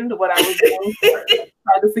understand what I was doing.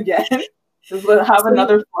 Try this again. Just have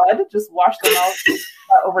another flood. Just wash them out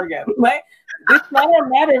over again. Like, it's not a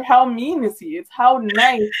matter of how mean is he. It's how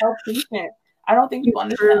nice, how patient. I don't think people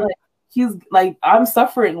understand. Like, he's like, I'm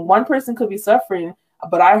suffering. One person could be suffering,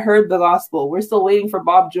 but I heard the gospel. We're still waiting for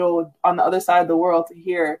Bob Joe on the other side of the world to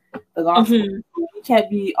hear the gospel. We can't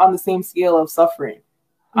be on the same scale of suffering.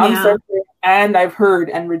 I'm suffering and I've heard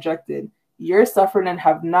and rejected. You're suffering and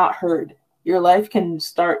have not heard. Your life can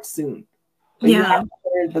start soon. But you haven't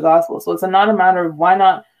heard the gospel. So it's not a matter of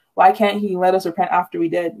why can't he let us repent after we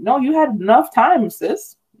did? No, you had enough time,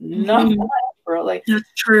 sis. Enough time, bro. Like, that's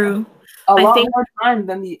true. A lot more time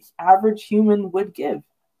than the average human would give.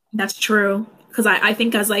 That's true. Because I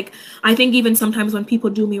think even sometimes when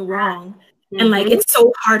people do me wrong, and like, it's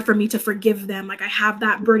so hard for me to forgive them. Like, I have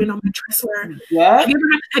that burden on my chest where have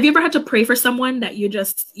you ever had to pray for someone that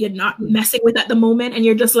you're not messing with at the moment, and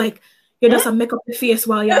you're just like, you're just a make up the face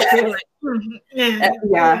while you're like, and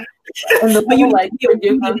the whole, like,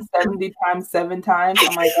 forgive them 70 times, 7 times.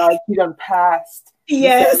 Oh my God, he done passed.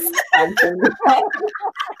 Yes.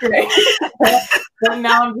 Right. So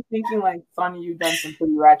now I'm just thinking, like, Sonia, you've done some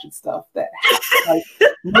pretty ratchet stuff that, like,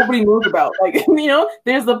 nobody knows about. Like, you know,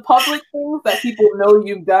 there's the public things that people know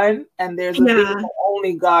you've done, and there's the things that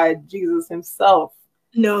only God, Jesus himself,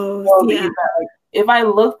 knows. Like, if I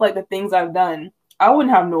looked like the things I've done, I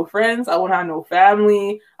wouldn't have no friends. I wouldn't have no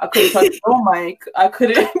family. I couldn't touch no mic. I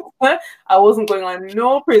couldn't. I wasn't going on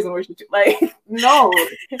no praise and worship. Like, no.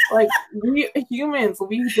 Like, we humans,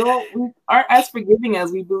 we aren't as forgiving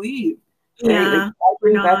as we believe. Right? Yeah,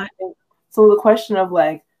 we're not. So the question of,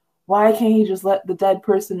 like, why can't he just let the dead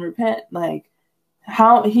person repent? Like,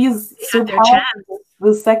 how he's so powerful,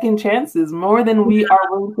 the second chances more than we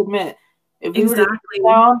are willing to admit. If we were to sit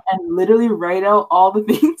down and literally write out all the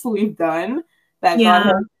things we've done that God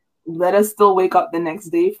has let us still wake up the next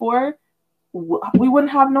day for, we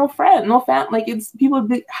wouldn't have no friend, no fam. Like, it's people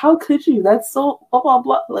be, how could you? That's so blah blah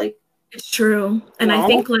blah. Like, it's true. And I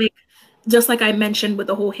think, like, just like I mentioned with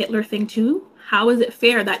the whole Hitler thing too, how is it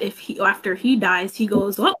fair that if after he dies, he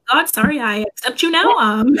goes, well, God, sorry, I accept you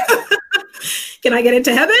now. Can I get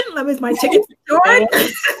into heaven? Is my ticket secured?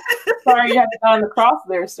 Sorry, you had to die on the cross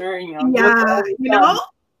there, sir. You know,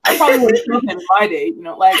 I probably would have killed him in my day. You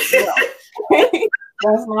know, like,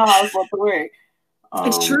 that's not how it's supposed to work.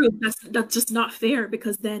 It's true. That's just not fair,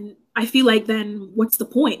 because then I feel like, then what's the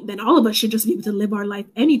point? Then all of us should just be able to live our life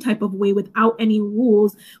any type of way without any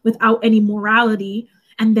rules, without any morality,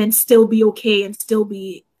 and then still be okay and still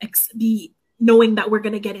be knowing that we're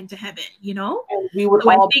going to get into heaven, you know? And we would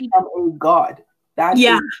all become a god. That's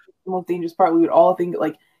the most dangerous part. We would all think,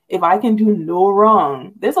 like, if I can do no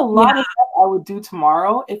wrong, there's a lot of stuff I would do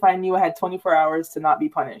tomorrow if I knew I had 24 hours to not be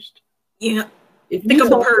punished. Yeah. If you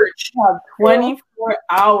have 24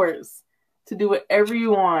 hours to do whatever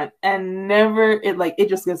you want, and it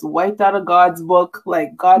just gets wiped out of God's book,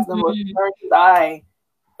 like, God's gonna turn his eye.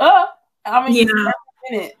 I'm in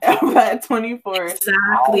minute of that 24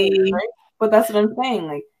 exactly hours, right? But that's what I'm saying.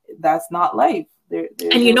 Like, that's not life.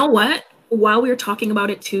 And you know what? While we were talking about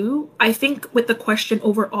it too, I think with the question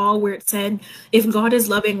overall where it said, if God is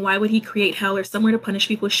loving, why would he create hell or somewhere to punish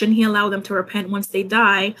people? Shouldn't he allow them to repent once they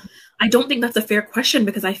die? I don't think that's a fair question,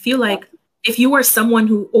 because I feel like if you are someone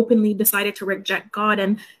who openly decided to reject God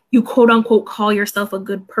and you quote unquote call yourself a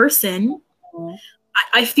good person,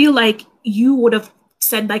 I feel like you would have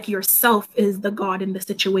said, like, yourself is the God in the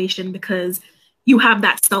situation, because you have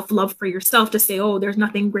that self-love for yourself to say, oh, there's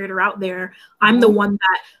nothing greater out there. I'm the one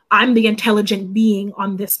I'm the intelligent being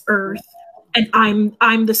on this earth, and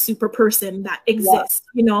I'm the super person that exists,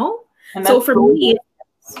 you know? And so for me,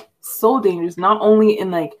 it's so dangerous, not only in,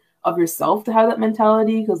 like, of yourself to have that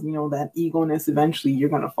mentality, because, you know, that ego-ness, eventually you're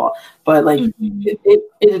gonna fall, but, like,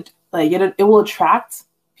 it will attract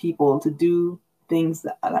people to do things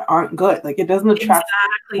that aren't good. Like, it doesn't attract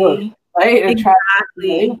good, right? It attracts,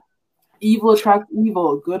 right? Evil attracts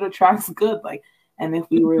evil, good attracts good. Like, and if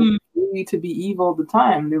we were really to be evil all the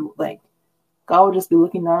time, like, God would just be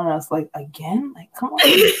looking down on us like, again? Like, come on.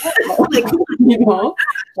 Like, you know?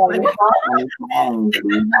 Like, how many times do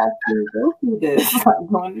we have to go through this? I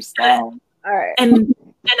don't understand. All right. And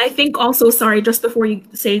I think also, sorry, just before you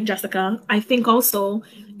say, Jessica, I think also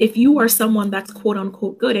if you are someone that's quote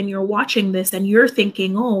unquote good and you're watching this and you're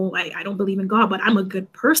thinking, oh, I don't believe in God, but I'm a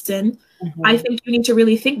good person, I think you need to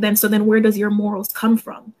really think then, so then where does your morals come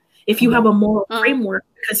from? If you have a moral framework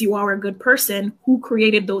because you are a good person, who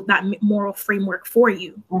created that moral framework for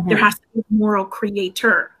you? There has to be a moral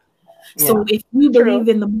creator. So if you believe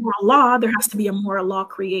in the moral law, there has to be a moral law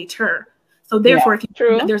creator. So therefore, if you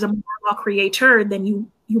believe that there's a moral law creator, then you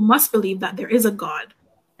must believe that there is a God.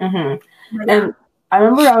 And I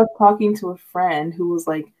remember I was talking to a friend who was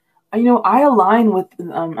like, you know, I align with,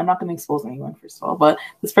 I'm not going to expose anyone, first of all, but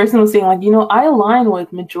this person was saying, like, you know, I align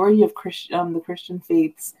with majority of the Christian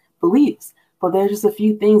faith's beliefs, but there's just a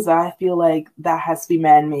few things that I feel like that has to be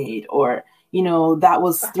man-made, or, you know, that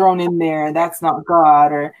was thrown in there, that's not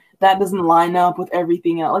God, or that doesn't line up with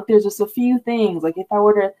everything else. Like, there's just a few things. Like, if I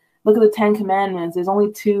were to look at the 10 Commandments, there's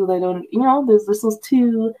only 2 that don't, you know, there's those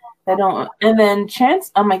 2 that don't. And then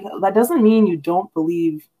I'm like, that doesn't mean you don't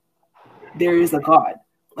believe there is a God.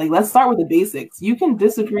 Like, let's start with the basics. You can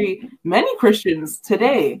disagree. Many Christians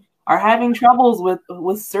today are having troubles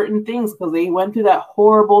with certain things because they went through that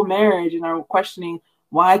horrible marriage and are questioning,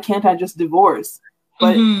 why can't I just divorce?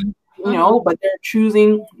 But you know, but they're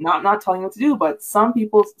choosing, not telling you what to do, but some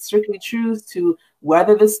people strictly choose to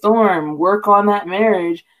weather the storm, work on that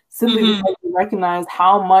marriage, simply because they recognize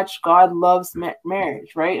how much God loves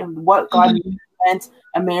marriage, right? And what God meant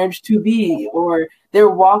a marriage to be, or their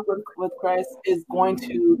walk with Christ is going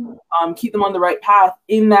to keep them on the right path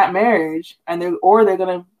in that marriage, and they're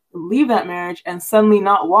going to leave that marriage and suddenly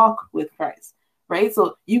not walk with Christ, right?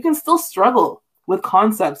 So you can still struggle with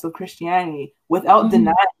concepts of Christianity without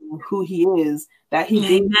denying who he is, that he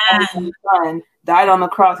gave his son, died on the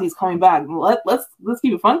cross, he's coming back. Let's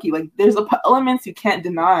keep it funky. Like, there's elements you can't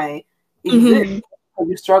deny exist because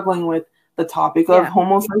you're struggling with the topic of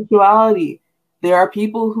homosexuality. There are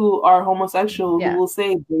people who are homosexual who will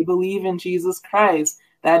say they believe in Jesus Christ.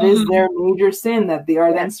 That is their major sin that they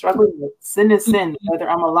are then struggling with. Sin is sin, whether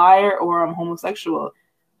I'm a liar or I'm homosexual.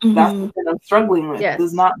 That's the sin I'm struggling with.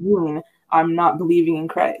 Does not mean I'm not believing in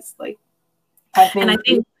Christ. Like, I think,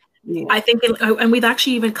 and we've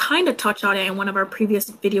actually even kind of touched on it in one of our previous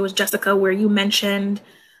videos, Jessica, where you mentioned,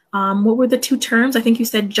 what were the 2 terms? I think you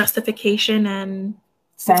said justification and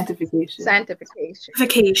sanctification.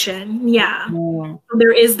 Sanctification, yeah. So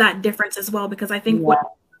there is that difference as well, because I think what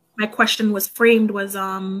my question was framed was,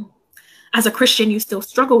 as a Christian, you still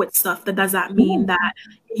struggle with stuff. That does that mean that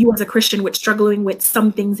you as a Christian with struggling with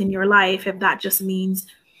some things in your life, if that just means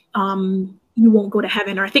you won't go to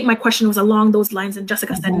heaven? Or I think my question was along those lines, and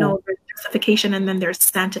Jessica said no, there's justification and then there's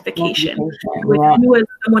sanctification. With you as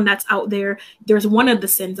someone that's out there, there's one of the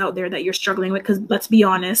sins out there that you're struggling with, because let's be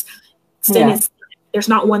honest, sin is, there's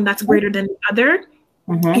not one that's greater than the other.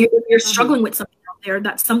 If you're struggling with something out there,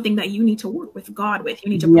 that's something that you need to work with God with. You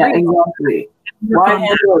need to pray. Exactly. Why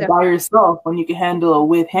handle it by yourself when you can handle it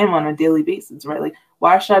with him on a daily basis, right? Like,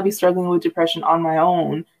 why should I be struggling with depression on my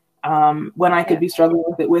own when I could be struggling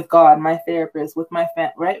with it with God, my therapist, with my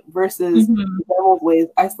family, right? Versus the devil's ways,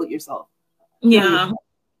 isolate yourself. Do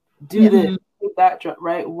this, take that,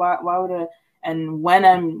 right? Why would I? And when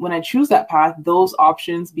I choose that path, those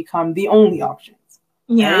options become the only options.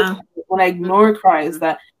 Right? When I ignore Christ,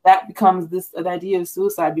 that becomes the idea of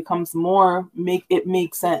suicide becomes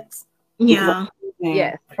makes sense. Christ,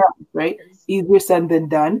 right? Easier said than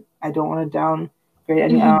done. I don't want to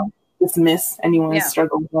downgrade dismiss anyone's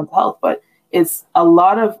struggle with mental health, but it's a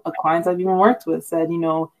lot of clients I've even worked with said, you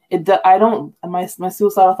know, my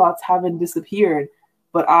suicidal thoughts haven't disappeared,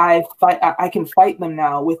 but I can fight them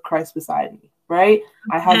now with Christ beside me, right?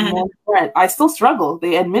 I have no friend. I still struggle.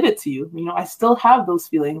 They admit it to you. You know, I still have those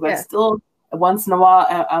feelings. I still, once in a while,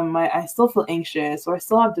 I still feel anxious, or I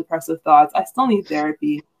still have depressive thoughts. I still need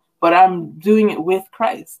therapy, but I'm doing it with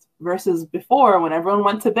Christ. Versus before, when everyone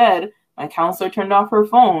went to bed, my counselor turned off her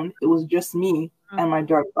phone. It was just me and my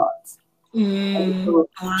dark thoughts. So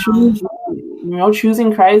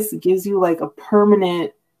choosing Christ gives you like a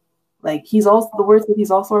permanent, like, he's also, the word says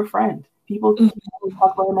he's also our friend. People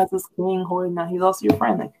talk about him as this king, holy, now he's also your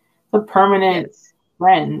friend. Like, it's a permanent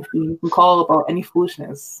friend who you can call about any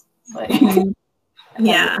foolishness. Like, and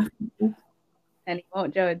he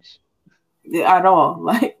won't judge at all.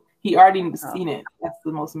 Like, he already seen it. That's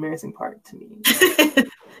the most embarrassing part to me.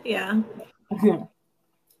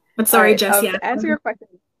 But sorry, Jess. To answer your question,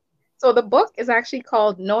 so the book is actually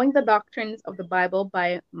called Knowing the Doctrines of the Bible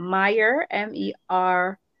by Meyer,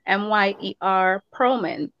 Mermyer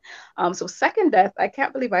Pearlman. So second death, I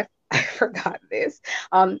can't believe I forgot this.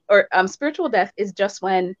 Spiritual death is just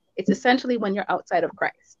when it's essentially when you're outside of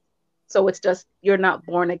Christ. So it's just you're not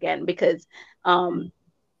born again because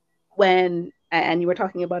when and you were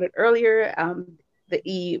talking about it earlier,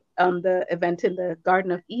 the event in the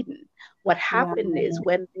Garden of Eden. What happened is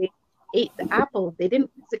when they ate the apple, they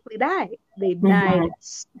didn't physically die. They died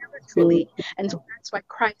spiritually. And so that's why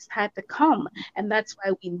Christ had to come. And that's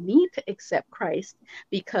why we need to accept Christ,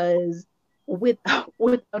 because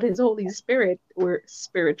without his Holy Spirit, we're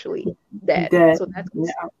spiritually dead. So that's what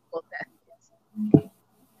spiritual death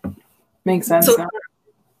is. Makes sense.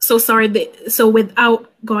 So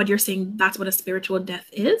without God, you're saying that's what a spiritual death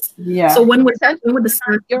is? Yeah. So when would the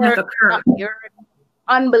spiritual death occur? You're an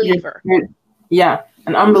unbeliever.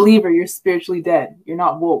 An unbeliever, you're spiritually dead. You're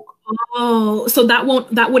not woke. Oh, so that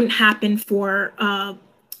wouldn't happen for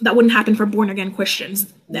born again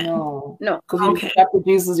Christians then. No. Because you accepted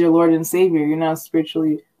Jesus as your Lord and Savior. You're now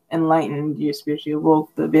spiritually enlightened. You're spiritually woke.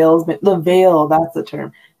 The veil, that's the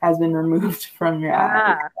term, has been removed from your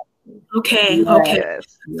eyes. Okay.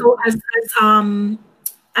 So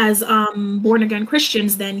as born again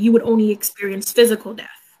Christians, then you would only experience physical death.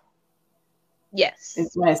 Yes.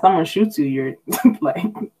 It's when someone shoots you, you're like,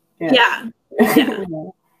 yeah.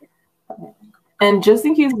 And just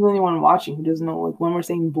in case there's anyone watching who doesn't know, like when we're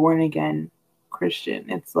saying born again Christian,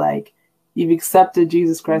 it's like you've accepted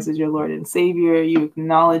Jesus Christ as your Lord and Savior. You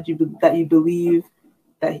acknowledge that you believe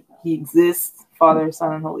that He exists, Father,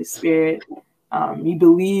 Son, and Holy Spirit. You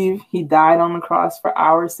believe He died on the cross for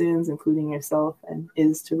our sins, including yourself, and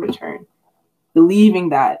is to return. Believing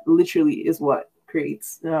that literally is what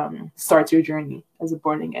starts your journey as a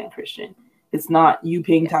born again Christian. It's not you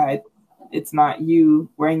paying tithe. It's not you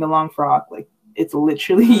wearing the long frock. Like, it's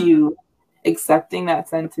literally you accepting that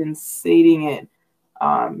sentence, stating it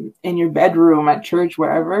in your bedroom, at church,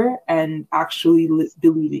 wherever, and actually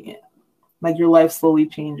believing it. Like, your life slowly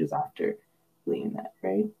changes after believing that,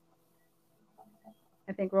 right?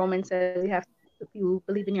 I think Romans says if you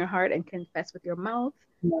believe in your heart and confess with your mouth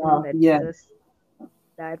that Jesus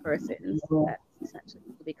died for our sins, that's essentially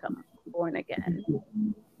to become born again.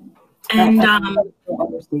 And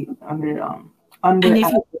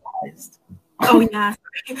underadvertised. Oh yeah.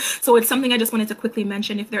 So it's something I just wanted to quickly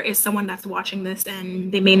mention. If there is someone that's watching this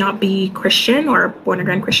and they may not be Christian or born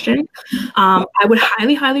again Christian, I would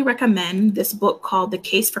highly recommend this book called The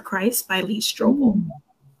Case for Christ by Lee Strobel.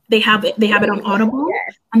 They have it on Audible,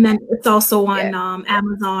 and then it's also on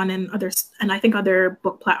Amazon and I think other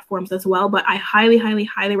book platforms as well. But I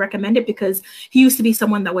highly recommend it because he used to be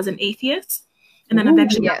someone that was an atheist, and then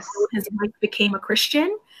eventually his wife became a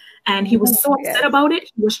Christian, and he was so upset about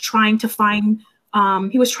it. He was trying to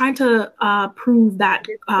prove that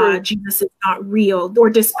Jesus is not real, or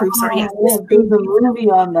disprove. Sorry, there's a movie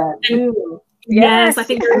on that too. Yes, I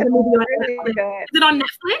think there's a movie on Netflix. Is it on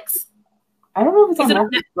Netflix? I don't know if it's on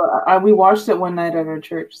Netflix, but we watched it one night at our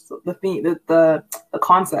church. So the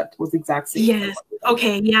concept was the exact same. Yes.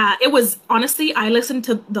 Okay. Yeah. It was, honestly, I listened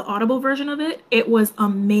to the Audible version of it. It was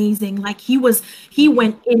amazing. Like, he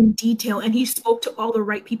went in detail, and he spoke to all the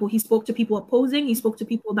right people. He spoke to people opposing. He spoke to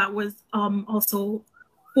people that was also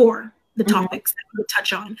for the topics that he would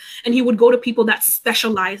touch on. And he would go to people that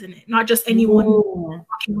specialize in it, not just anyone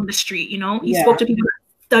walking on the street. He spoke to people that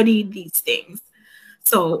studied these things.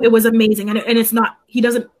 So it was amazing. And it's not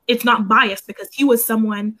biased, because he was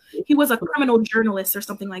a criminal journalist or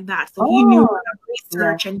something like that. So he knew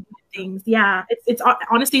research and things. Yeah. It's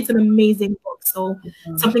honestly, it's an amazing book. So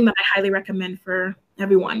something that I highly recommend for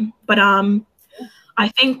everyone. But I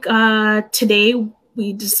think today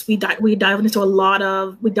we delved into a lot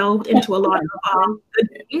of good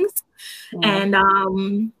things.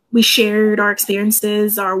 And we shared our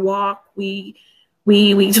experiences, our walk. We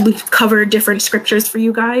covered different scriptures for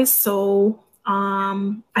you guys. So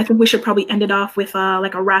I think we should probably end it off with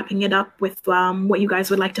wrapping it up with what you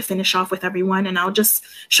guys would like to finish off with, everyone. And I'll just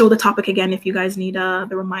show the topic again if you guys need the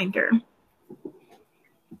reminder.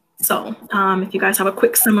 So if you guys have a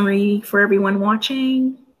quick summary for everyone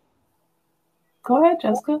watching. Go ahead,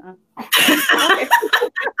 Jessica.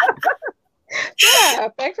 Yeah,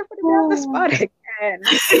 thanks for putting me on the spot again.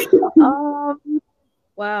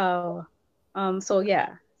 Wow.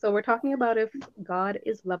 So we're talking about, if God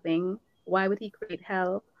is loving, why would He create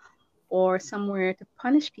hell or somewhere to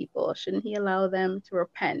punish people? Shouldn't He allow them to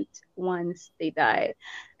repent once they die?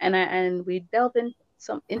 And we delved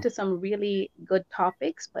into some really good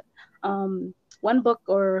topics. But one book,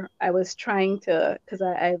 or I was trying to, because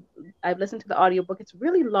I've listened to the audiobook. It's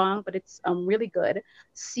really long, but it's really good.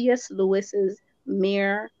 C.S. Lewis's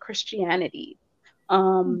Mere Christianity.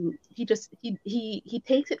 He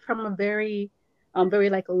takes it from a very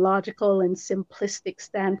like logical and simplistic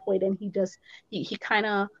standpoint, and he kind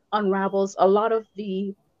of unravels a lot of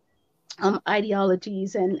the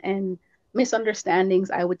ideologies and misunderstandings,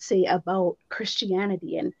 I would say, about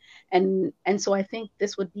Christianity. And so I think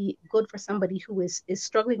this would be good for somebody who is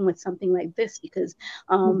struggling with something like this, because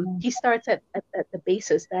he starts at the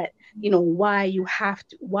basis that, why you have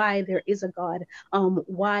to, why there is a God,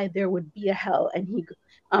 why there would be a hell. And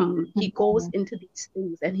he goes into these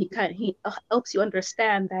things, and he helps you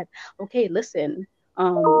understand that, okay, listen,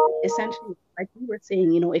 essentially, like we were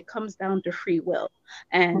saying, it comes down to free will.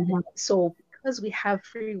 And so because we have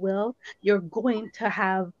free will, you're going to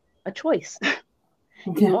have a choice,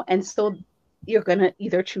 and so you're going to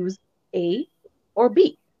either choose A or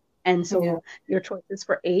B. And so your choices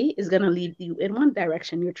for A is going to lead you in one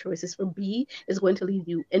direction. Your choices for B is going to lead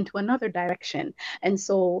you into another direction. And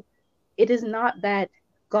so it is not that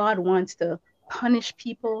God wants to punish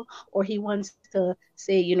people, or he wants to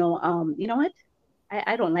say, you know what?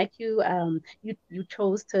 I don't like you. You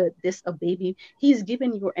chose to disobey me. He's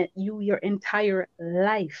given you your entire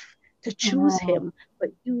life to choose him, but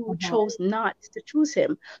you chose not to choose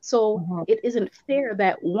him. So it isn't fair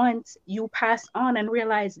that once you pass on and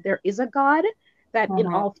realize there is a God, that in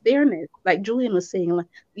all fairness, like Julian was saying,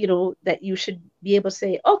 that you should be able to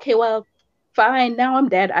say, okay, well, fine, now I'm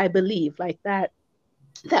dead, I believe, like that.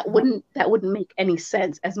 That wouldn't make any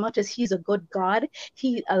sense. As much as he's a good God,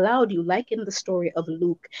 he allowed you, like in the story of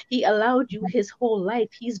Luke, he allowed you his whole life.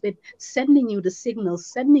 He's been sending you the signals,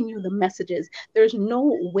 sending you the messages. There's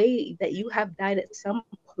no way that you have died at some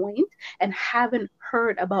point and haven't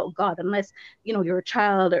heard about God, unless you're a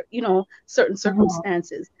child, or certain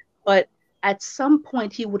circumstances. But at some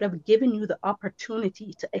point he would have given you the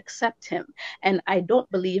opportunity to accept him. And I don't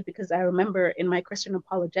believe, because I remember in my Christian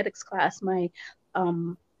apologetics class, my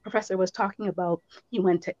professor was talking about, he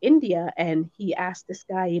went to India and he asked this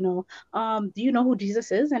guy, do you know who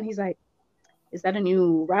Jesus is? And he's like, is that a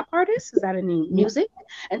new rap artist? Is that a new music?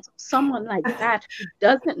 And so someone like that who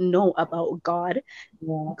doesn't know about God,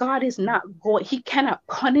 God is not going, he cannot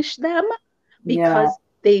punish them because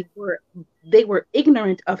they were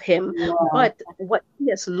ignorant of him. But what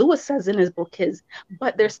C.S. Lewis says in his book is,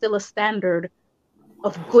 but there's still a standard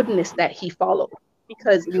of goodness that he followed,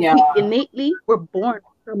 because we innately were born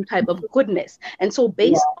some type of goodness. And so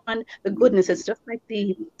based on the goodness, it's just like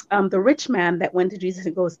the rich man that went to Jesus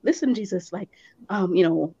and goes, listen, Jesus, like,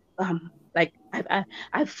 like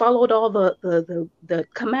I've followed all the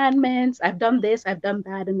commandments, I've done this, I've done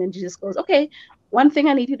that. And then Jesus goes, okay, one thing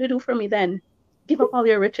I need you to do for me then, give up all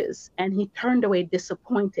your riches. And he turned away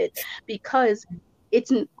disappointed, because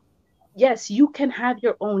yes, you can have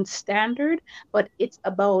your own standard, but it's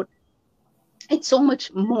so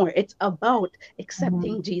much more. It's about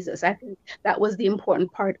accepting Jesus. I think that was the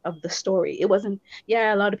important part of the story. It wasn't,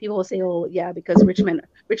 a lot of people will say, oh yeah, because rich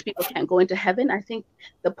people can't go into heaven. I think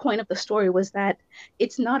the point of the story was that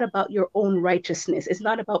it's not about your own righteousness. It's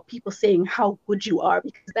not about people saying how good you are,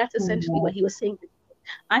 because that's essentially what he was saying.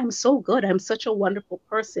 I'm so good, I'm such a wonderful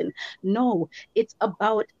person. No, it's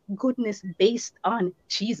about goodness based on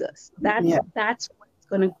Jesus. That's what it's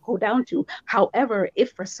going to go down to. However,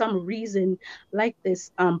 if for some reason, like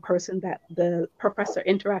this person that the professor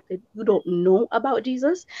interacted, you don't know about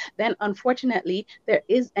Jesus, then unfortunately there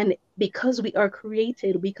is, and because we are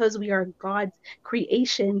created, because we are God's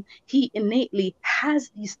creation, he innately has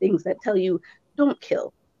these things that tell you, don't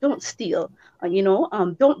kill, don't steal,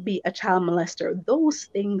 don't be a child molester. Those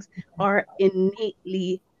things are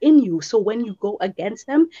innately in you. So when you go against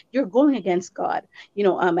them, you're going against God.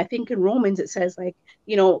 I think in Romans it says, like,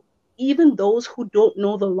 even those who don't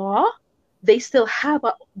know the law, they still have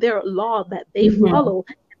their law that they follow.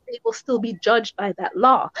 They will still be judged by that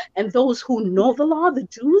law. And those who know the law, the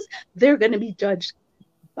Jews, they're going to be judged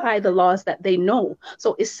by the laws that they know.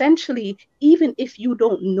 So essentially, even if you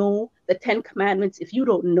don't know the 10 Commandments, if you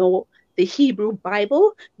don't know the Hebrew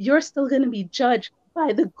Bible, you're still going to be judged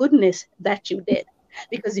by the goodness that you did.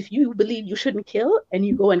 Because if you believe you shouldn't kill and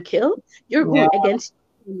you go and kill, you're going against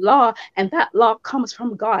law, and that law comes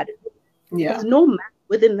from God. Because no man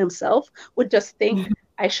within themselves would just think,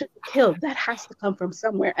 I shouldn't kill. That has to come from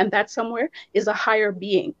somewhere, and that somewhere is a higher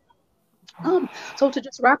being. So to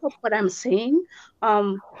just wrap up what I'm saying,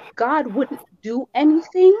 God wouldn't do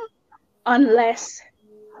anything unless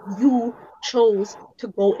you chose to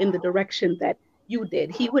go in the direction that you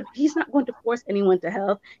did. He's not going to force anyone to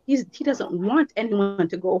hell. He doesn't want anyone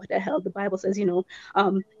to go to hell. The Bible says,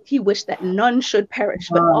 he wished that none should perish,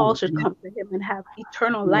 but all should come to him and have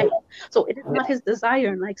eternal life. So it is not his desire.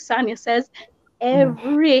 And like Sanya says,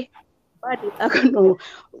 everybody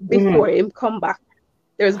before him come back.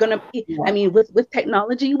 There's going to be, with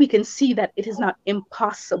technology, we can see that it is not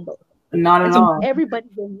impossible. Not at And so all. everybody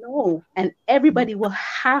will know, and everybody will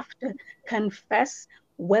have to confess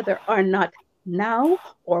whether or not now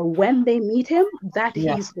or when they meet him that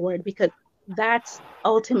Yeah. he's Lord, because that's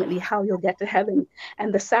ultimately how you'll get to heaven.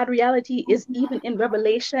 And the sad reality is, even in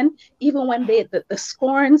Revelation, even when the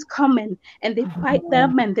scorns come and they bite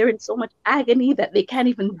them and they're in so much agony that they can't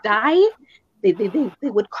even die, they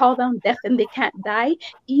would call down death and they can't die.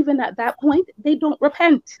 Even at that point, they don't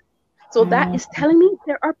repent. So that is telling me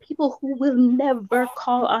there are people who will never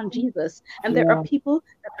call on Jesus. And there are people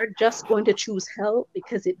that are just going to choose hell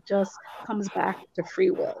because it just comes back to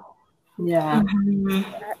free will. Yeah.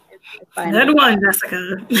 That is my final Good one,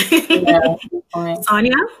 Jessica. Yeah. Point.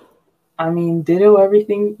 Sonia? I mean, ditto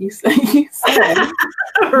everything you said.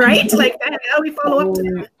 Right? Like, how we follow up to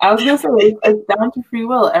that? I was gonna say it's down to free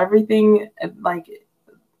will. Everything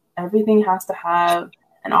has to have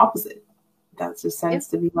an opposite. That's just tends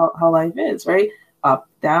to be how life is, right? Up,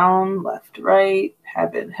 down, left, right,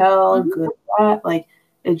 heaven, hell, good, bad. Like,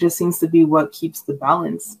 it just seems to be what keeps the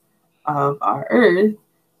balance of our earth.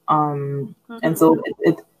 And so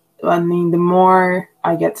I mean, the more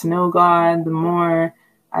I get to know God, the more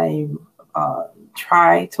I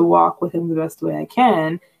try to walk with him the best way I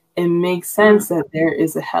can. It makes sense that there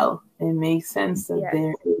is a hell. It makes sense that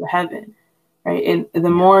there is a heaven. Right, and the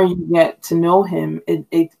more you get to know him,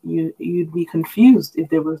 you'd be confused if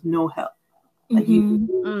there was no hell. Like you'd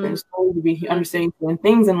be understanding certain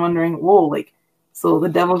things and wondering, whoa, like, so the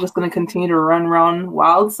devil's just going to continue to run around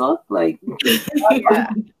wild stuff? Like, you're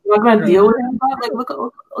not going to deal with him? Like,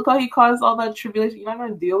 look how he caused all that tribulation. You're not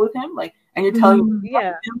going to deal with him? Like, and you're telling me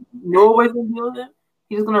nobody's going to deal with him?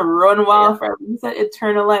 He's just going to run wild forever. You said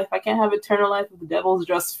eternal life. I can't have eternal life if the devil's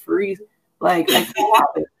just free. Like, I can't have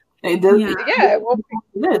it. It doesn't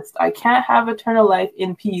exist. I can't have eternal life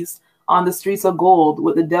in peace on the streets of gold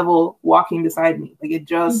with the devil walking beside me. Like, it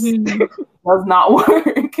just does not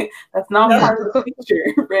work. That's not part of the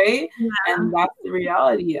picture, right? And that's the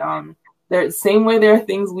reality. Same way there are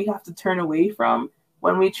things we have to turn away from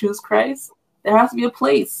when we choose Christ. There has to be a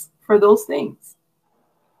place for those things.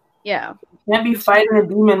 Yeah. You can't be fighting a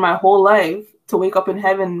demon my whole life to wake up in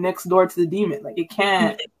heaven next door to the demon. Like, it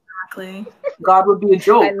can't. God would be a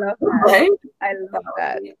joke. I love that. Right? I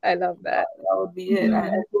love that. That would be it.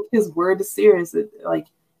 I think his word is serious. Like,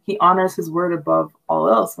 he honors his word above all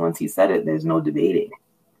else. Once he said it, there's no debating.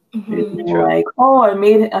 There's no like, oh, I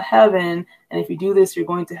made a heaven, and if you do this, you're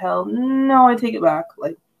going to hell. No, I take it back.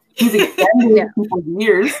 Like, he's extending people's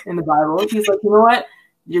years in the Bible. He's like, you know what?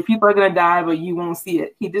 Your people are gonna die, but you won't see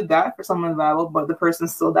it. He did that for someone in the Bible, but the person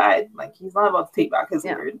still died. Like, he's not about to take back his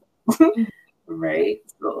word. Right?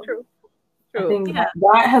 So True. I think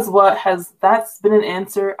that's been an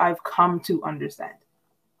answer I've come to understand.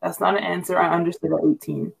 That's not an answer I understood at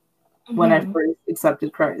 18 when I first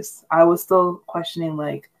accepted Christ. I was still questioning,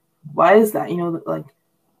 like, why is that? You know, like,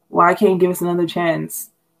 why can't you give us another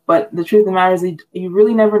chance? But the truth of the matter is, you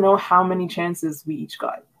really never know how many chances we each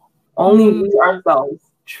got. Only we ourselves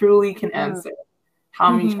truly can answer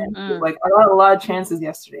how many chances. Like, I got a lot of chances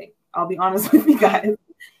yesterday. I'll be honest with you guys.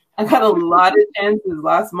 I got a lot of chances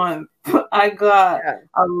last month. I got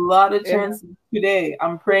a lot of chances today.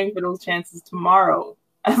 I'm praying for those chances tomorrow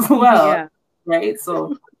as well. Right?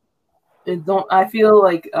 So I feel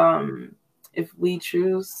like if we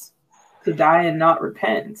choose to die and not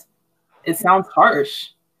repent, it sounds harsh.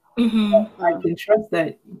 I can trust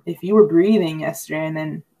that if you were breathing yesterday and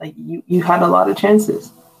then, like, you had a lot of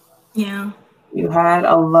chances. Yeah. You had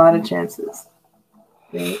a lot of chances.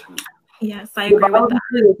 Right? Yes, I agree with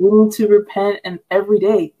that. We need to repent, and every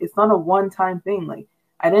day. It's not a one-time thing. Like,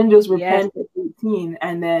 I didn't just repent at 18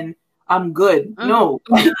 and then I'm good. No,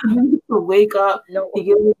 you need to wake up. He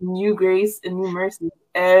gives us new grace and new mercy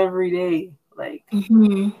every day. Like,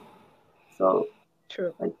 so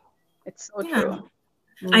true. Like, it's so true.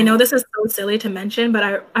 I know this is so silly to mention, but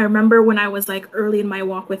I remember when I was like early in my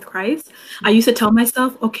walk with Christ, I used to tell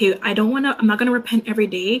myself, okay, I'm not gonna repent every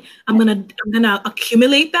day. I'm gonna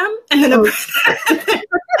accumulate them and then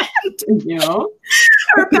you know,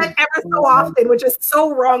 repent ever so often, which is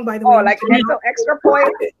so wrong, by the way. Oh, like get some extra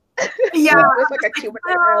points. Yeah, it's like accumulate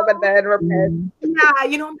but then repent. Yeah,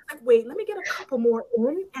 you know, I'm like, wait, let me get a couple more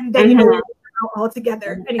in, and then you know, all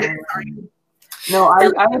together. Anyway, sorry. No, I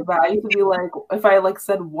used to be like, if I like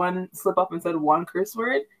slip up and said one curse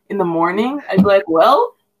word in the morning, I'd be like,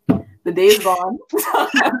 well, the day's gone.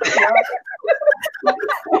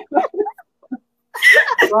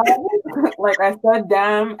 Like I said,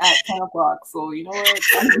 damn at 10 o'clock. So you know what?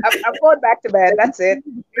 I'm going back to bed. That's it.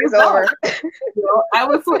 It's over. I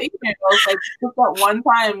was so ignorant. I was like, just that one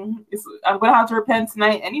time, I'm gonna have to repent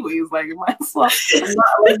tonight, anyways. Like, might as well.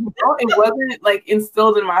 It wasn't like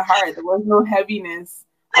instilled in my heart. There was no heaviness.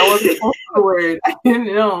 I wasn't forward. I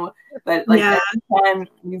didn't know that every time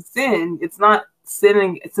you sin, it's not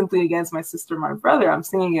sinning simply against my sister, my brother. I'm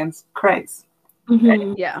sinning against Christ.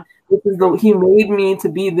 Mm-hmm. Yeah. He made me to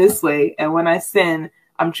be this way, and when I sin,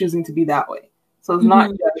 I'm choosing to be that way. So it's not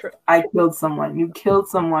just I killed someone. You killed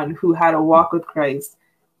someone who had a walk with Christ.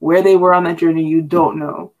 Where they were on that journey, you don't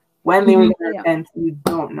know. When they were going to repent, you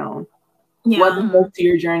don't know. What it does to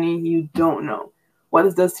your journey, you don't know. What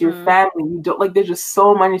it does to your family, you don't. Like, there's just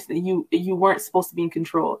so much that you weren't supposed to be in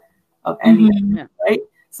control of anything, right?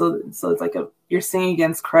 So it's like you're sinning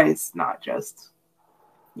against Christ, not just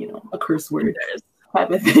a curse word type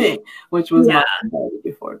of thing, which was not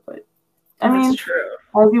before. But I mean, true.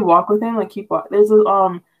 As you walk with him, like keep walking. There's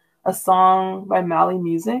a song by Mali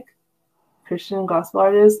Music, Christian gospel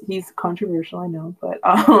artist. He's controversial, I know, but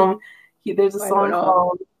there's a song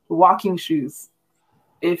called "Walking Shoes."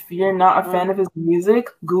 If you're not a fan of his music,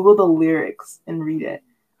 Google the lyrics and read it.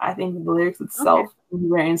 I think the lyrics itself is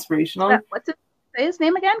very inspirational. What's it? Say his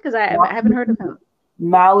name again, because I haven't heard of him.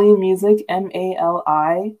 Mali Music,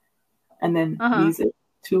 MALI, and then music,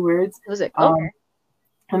 2 words. Music. Okay.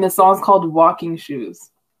 And the song's called "Walking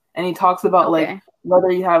Shoes," and he talks about like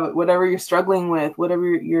whether you have whatever you're struggling with, whatever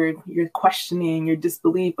you're questioning, your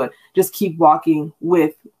disbelief, but just keep walking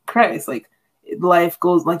with Christ. Like life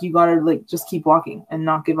goes, like you gotta like just keep walking and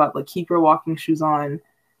not give up. Like keep your walking shoes on.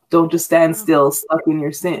 Don't just stand still, stuck in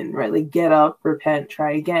your sin, right? Like get up, repent,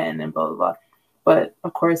 try again, and blah blah blah. But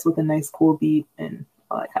of course, with a nice cool beat and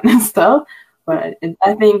all that kind of stuff. But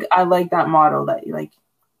I think I like that model that you like.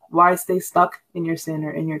 Why stay stuck in your sin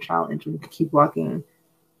or in your challenge when you can keep walking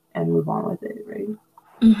and move on with it, right?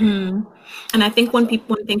 Mm-hmm. And I think one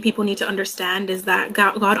thing people need to understand is that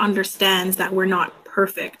God understands that we're not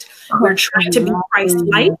perfect. We're trying to be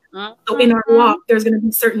Christ-like. So in our walk, there's going to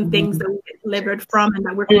be certain things that we get delivered from and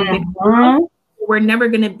that we're convicted from. We're never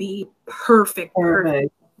going to be perfect.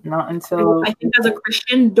 Not until I think as a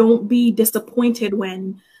Christian, don't be disappointed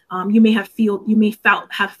when you may have felt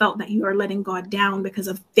that you are letting God down because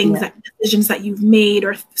of things decisions that you've made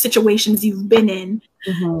or situations you've been in.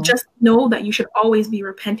 Just know that you should always be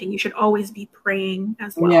repenting. You should always be praying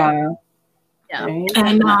as well.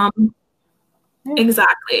 And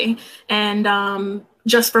exactly. And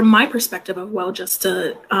just from my perspective of just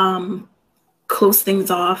to close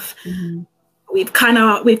things off, we've kind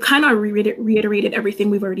of reiterated everything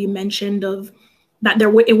we've already mentioned of that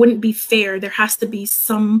it wouldn't be fair. There has to be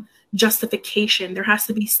some justification. There has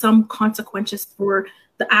to be some consequences for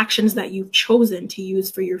the actions that you've chosen to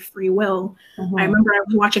use for your free will. I remember I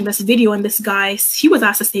was watching this video and this guy, he was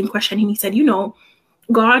asked the same question and he said,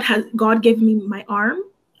 God gave me my arm.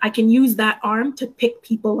 I can use that arm to pick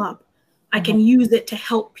people up. I can use it to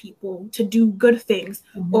help people, to do good things,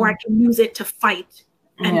 or I can use it to fight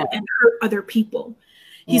and hurt other people.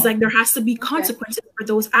 He's like, there has to be consequences for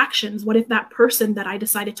those actions. What if that person that I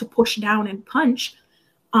decided to push down and punch,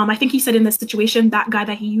 I think he said in this situation, that guy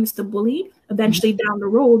that he used to bully, eventually down the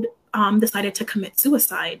road, decided to commit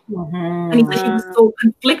suicide. And he was so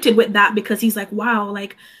conflicted with that because he's like, wow,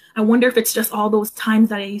 like, I wonder if it's just all those times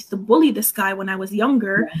that I used to bully this guy when I was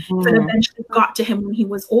younger that eventually got to him when he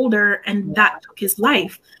was older and that took his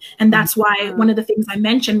life. And that's why one of the things I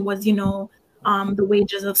mentioned was, the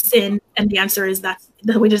wages of sin, and the answer is that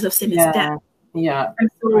the wages of sin is death. And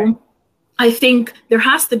so I think there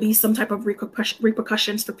has to be some type of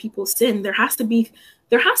repercussions for people's sin. There has to be.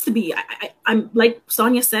 I'm like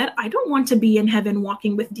Sonia said, I don't want to be in heaven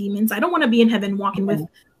walking with demons. I don't want to be in heaven walking with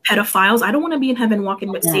pedophiles. I don't want to be in heaven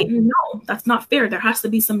walking with Satan. No, that's not fair. There has to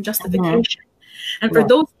be some justification. And for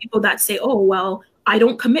those people that say, oh, well, I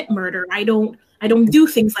don't commit murder. I don't do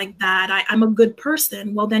things like that. I'm a good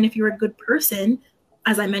person. Well, then if you're a good person,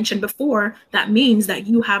 as I mentioned before, that means that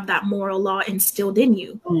you have that moral law instilled in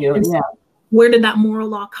you. So where did that moral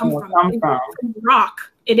law come from? It came from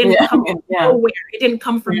rock. It didn't come from nowhere. It didn't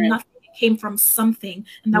come from nothing. It came from something.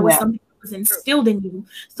 And that was something that was instilled in you.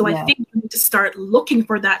 So I think you need to start looking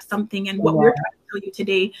for that something. And what we're trying to tell you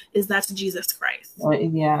today is that's Jesus Christ.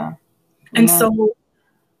 And so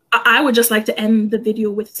I would just like to end the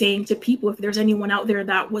video with saying to people, if there's anyone out there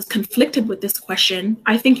that was conflicted with this question,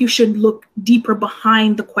 I think you should look deeper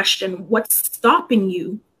behind the question. What's stopping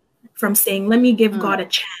you from saying, let me give God a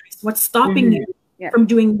chance? What's stopping you from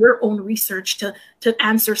doing your own research to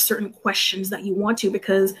answer certain questions that you want to?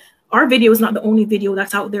 Because our video is not the only video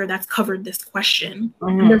that's out there that's covered this question.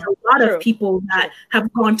 And there's a lot of people that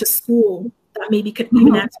have gone to school that maybe could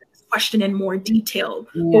even answer this question in more detail.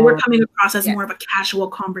 But we're coming across as more of a casual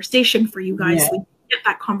conversation for you guys. So we get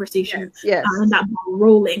that conversation and that ball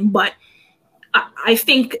rolling. But I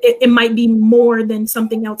think it might be more than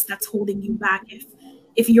something else that's holding you back.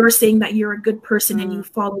 If you're saying that you're a good person and you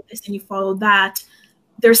follow this and you follow that,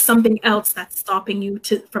 there's something else that's stopping you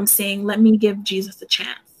from saying, let me give Jesus a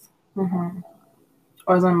chance.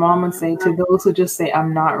 Or as my mom would say, to those who just say,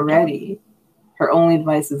 I'm not ready, her only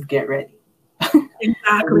advice is get ready.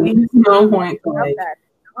 Exactly. There's no point to like,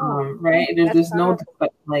 right? There's no,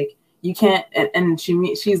 like, you can't, and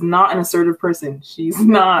she's not an assertive person. She's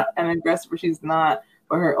not an aggressive, she's not,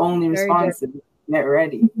 but her only response is get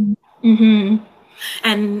ready.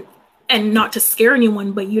 And not to scare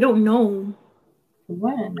anyone, but you don't know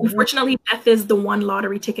when. Unfortunately, death is the one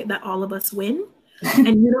lottery ticket that all of us win.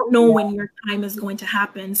 And you don't know when your time is going to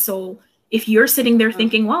happen. So if you're sitting there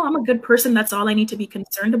thinking, well, I'm a good person, that's all I need to be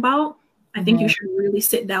concerned about, I think you should really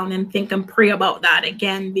sit down and think and pray about that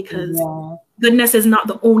again, because goodness is not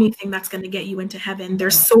the only thing that's going to get you into heaven.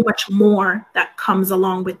 There's so much more that comes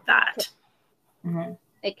along with that.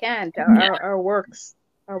 It can't. Our works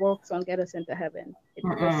won't get us into heaven.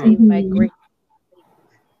 It's saved by grace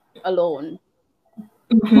alone.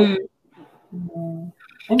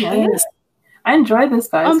 Yes. I enjoyed this,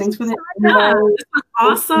 guys. Thanks for the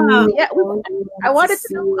awesome. Yeah, I wanted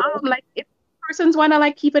to know, like, if persons want to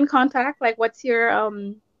like keep in contact, like, what's your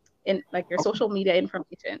in like your social media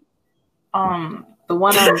information? The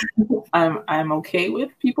one I'm okay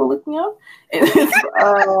with people looking up is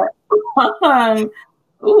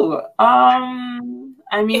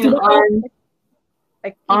I mean,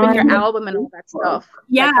 like even your album and all that stuff.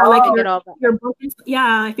 Yeah, like your books.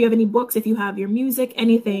 Yeah, if you have any books, if you have your music,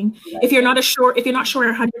 anything. If you're not sure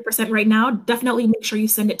 100% right now, definitely make sure you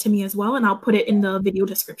send it to me as well, and I'll put it in the video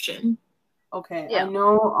description. Okay, I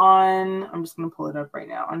know I'm just gonna pull it up right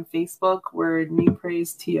now. On Facebook, we're New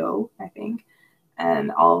Praise TO, I think,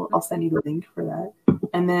 and I'll send you the link for that.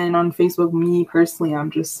 And then on Facebook, me personally, I'm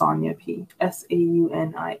just Saunia P,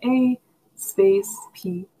 SAUNIA space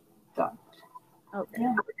P dot. Okay.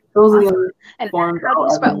 Those are the forms. How do you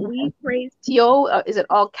spell We Praise TO? Is it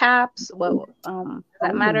all caps? Well, does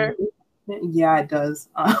that matter? Yeah, it does.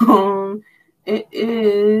 It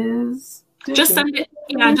is. Just send it.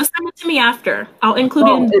 Yeah, just send it to me after. I'll include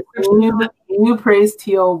it in the description. New Praise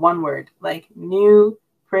TO, one word, like New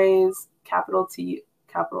Praise, capital T,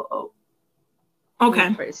 capital O.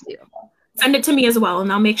 Okay. Send it to me as well,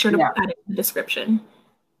 and I'll make sure to add it in the description.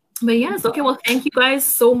 But yes, okay, well, thank you guys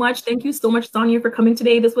so much. Thank you so much, Saunia, for coming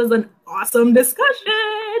today. This was an awesome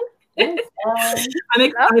discussion. I'm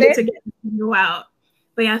excited to get this video out.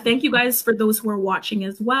 But yeah, thank you guys for those who are watching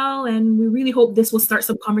as well. And we really hope this will start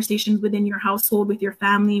some conversations within your household, with your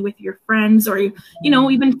family, with your friends, or, you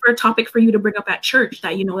know, even for a topic for you to bring up at church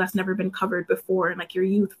that, you know, that's never been covered before, like your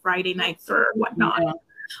youth Friday nights or whatnot.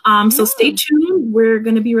 So stay tuned. We're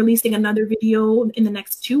going to be releasing another video in the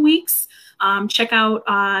next 2 weeks. Check out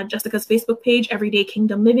Jessica's Facebook page, Everyday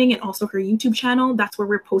Kingdom Living, and also her YouTube channel. That's where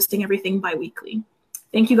we're posting everything bi-weekly.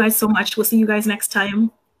 Thank you guys so much. We'll see you guys next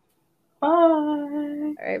time. Bye.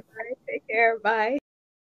 All right, bye. Take care. Bye.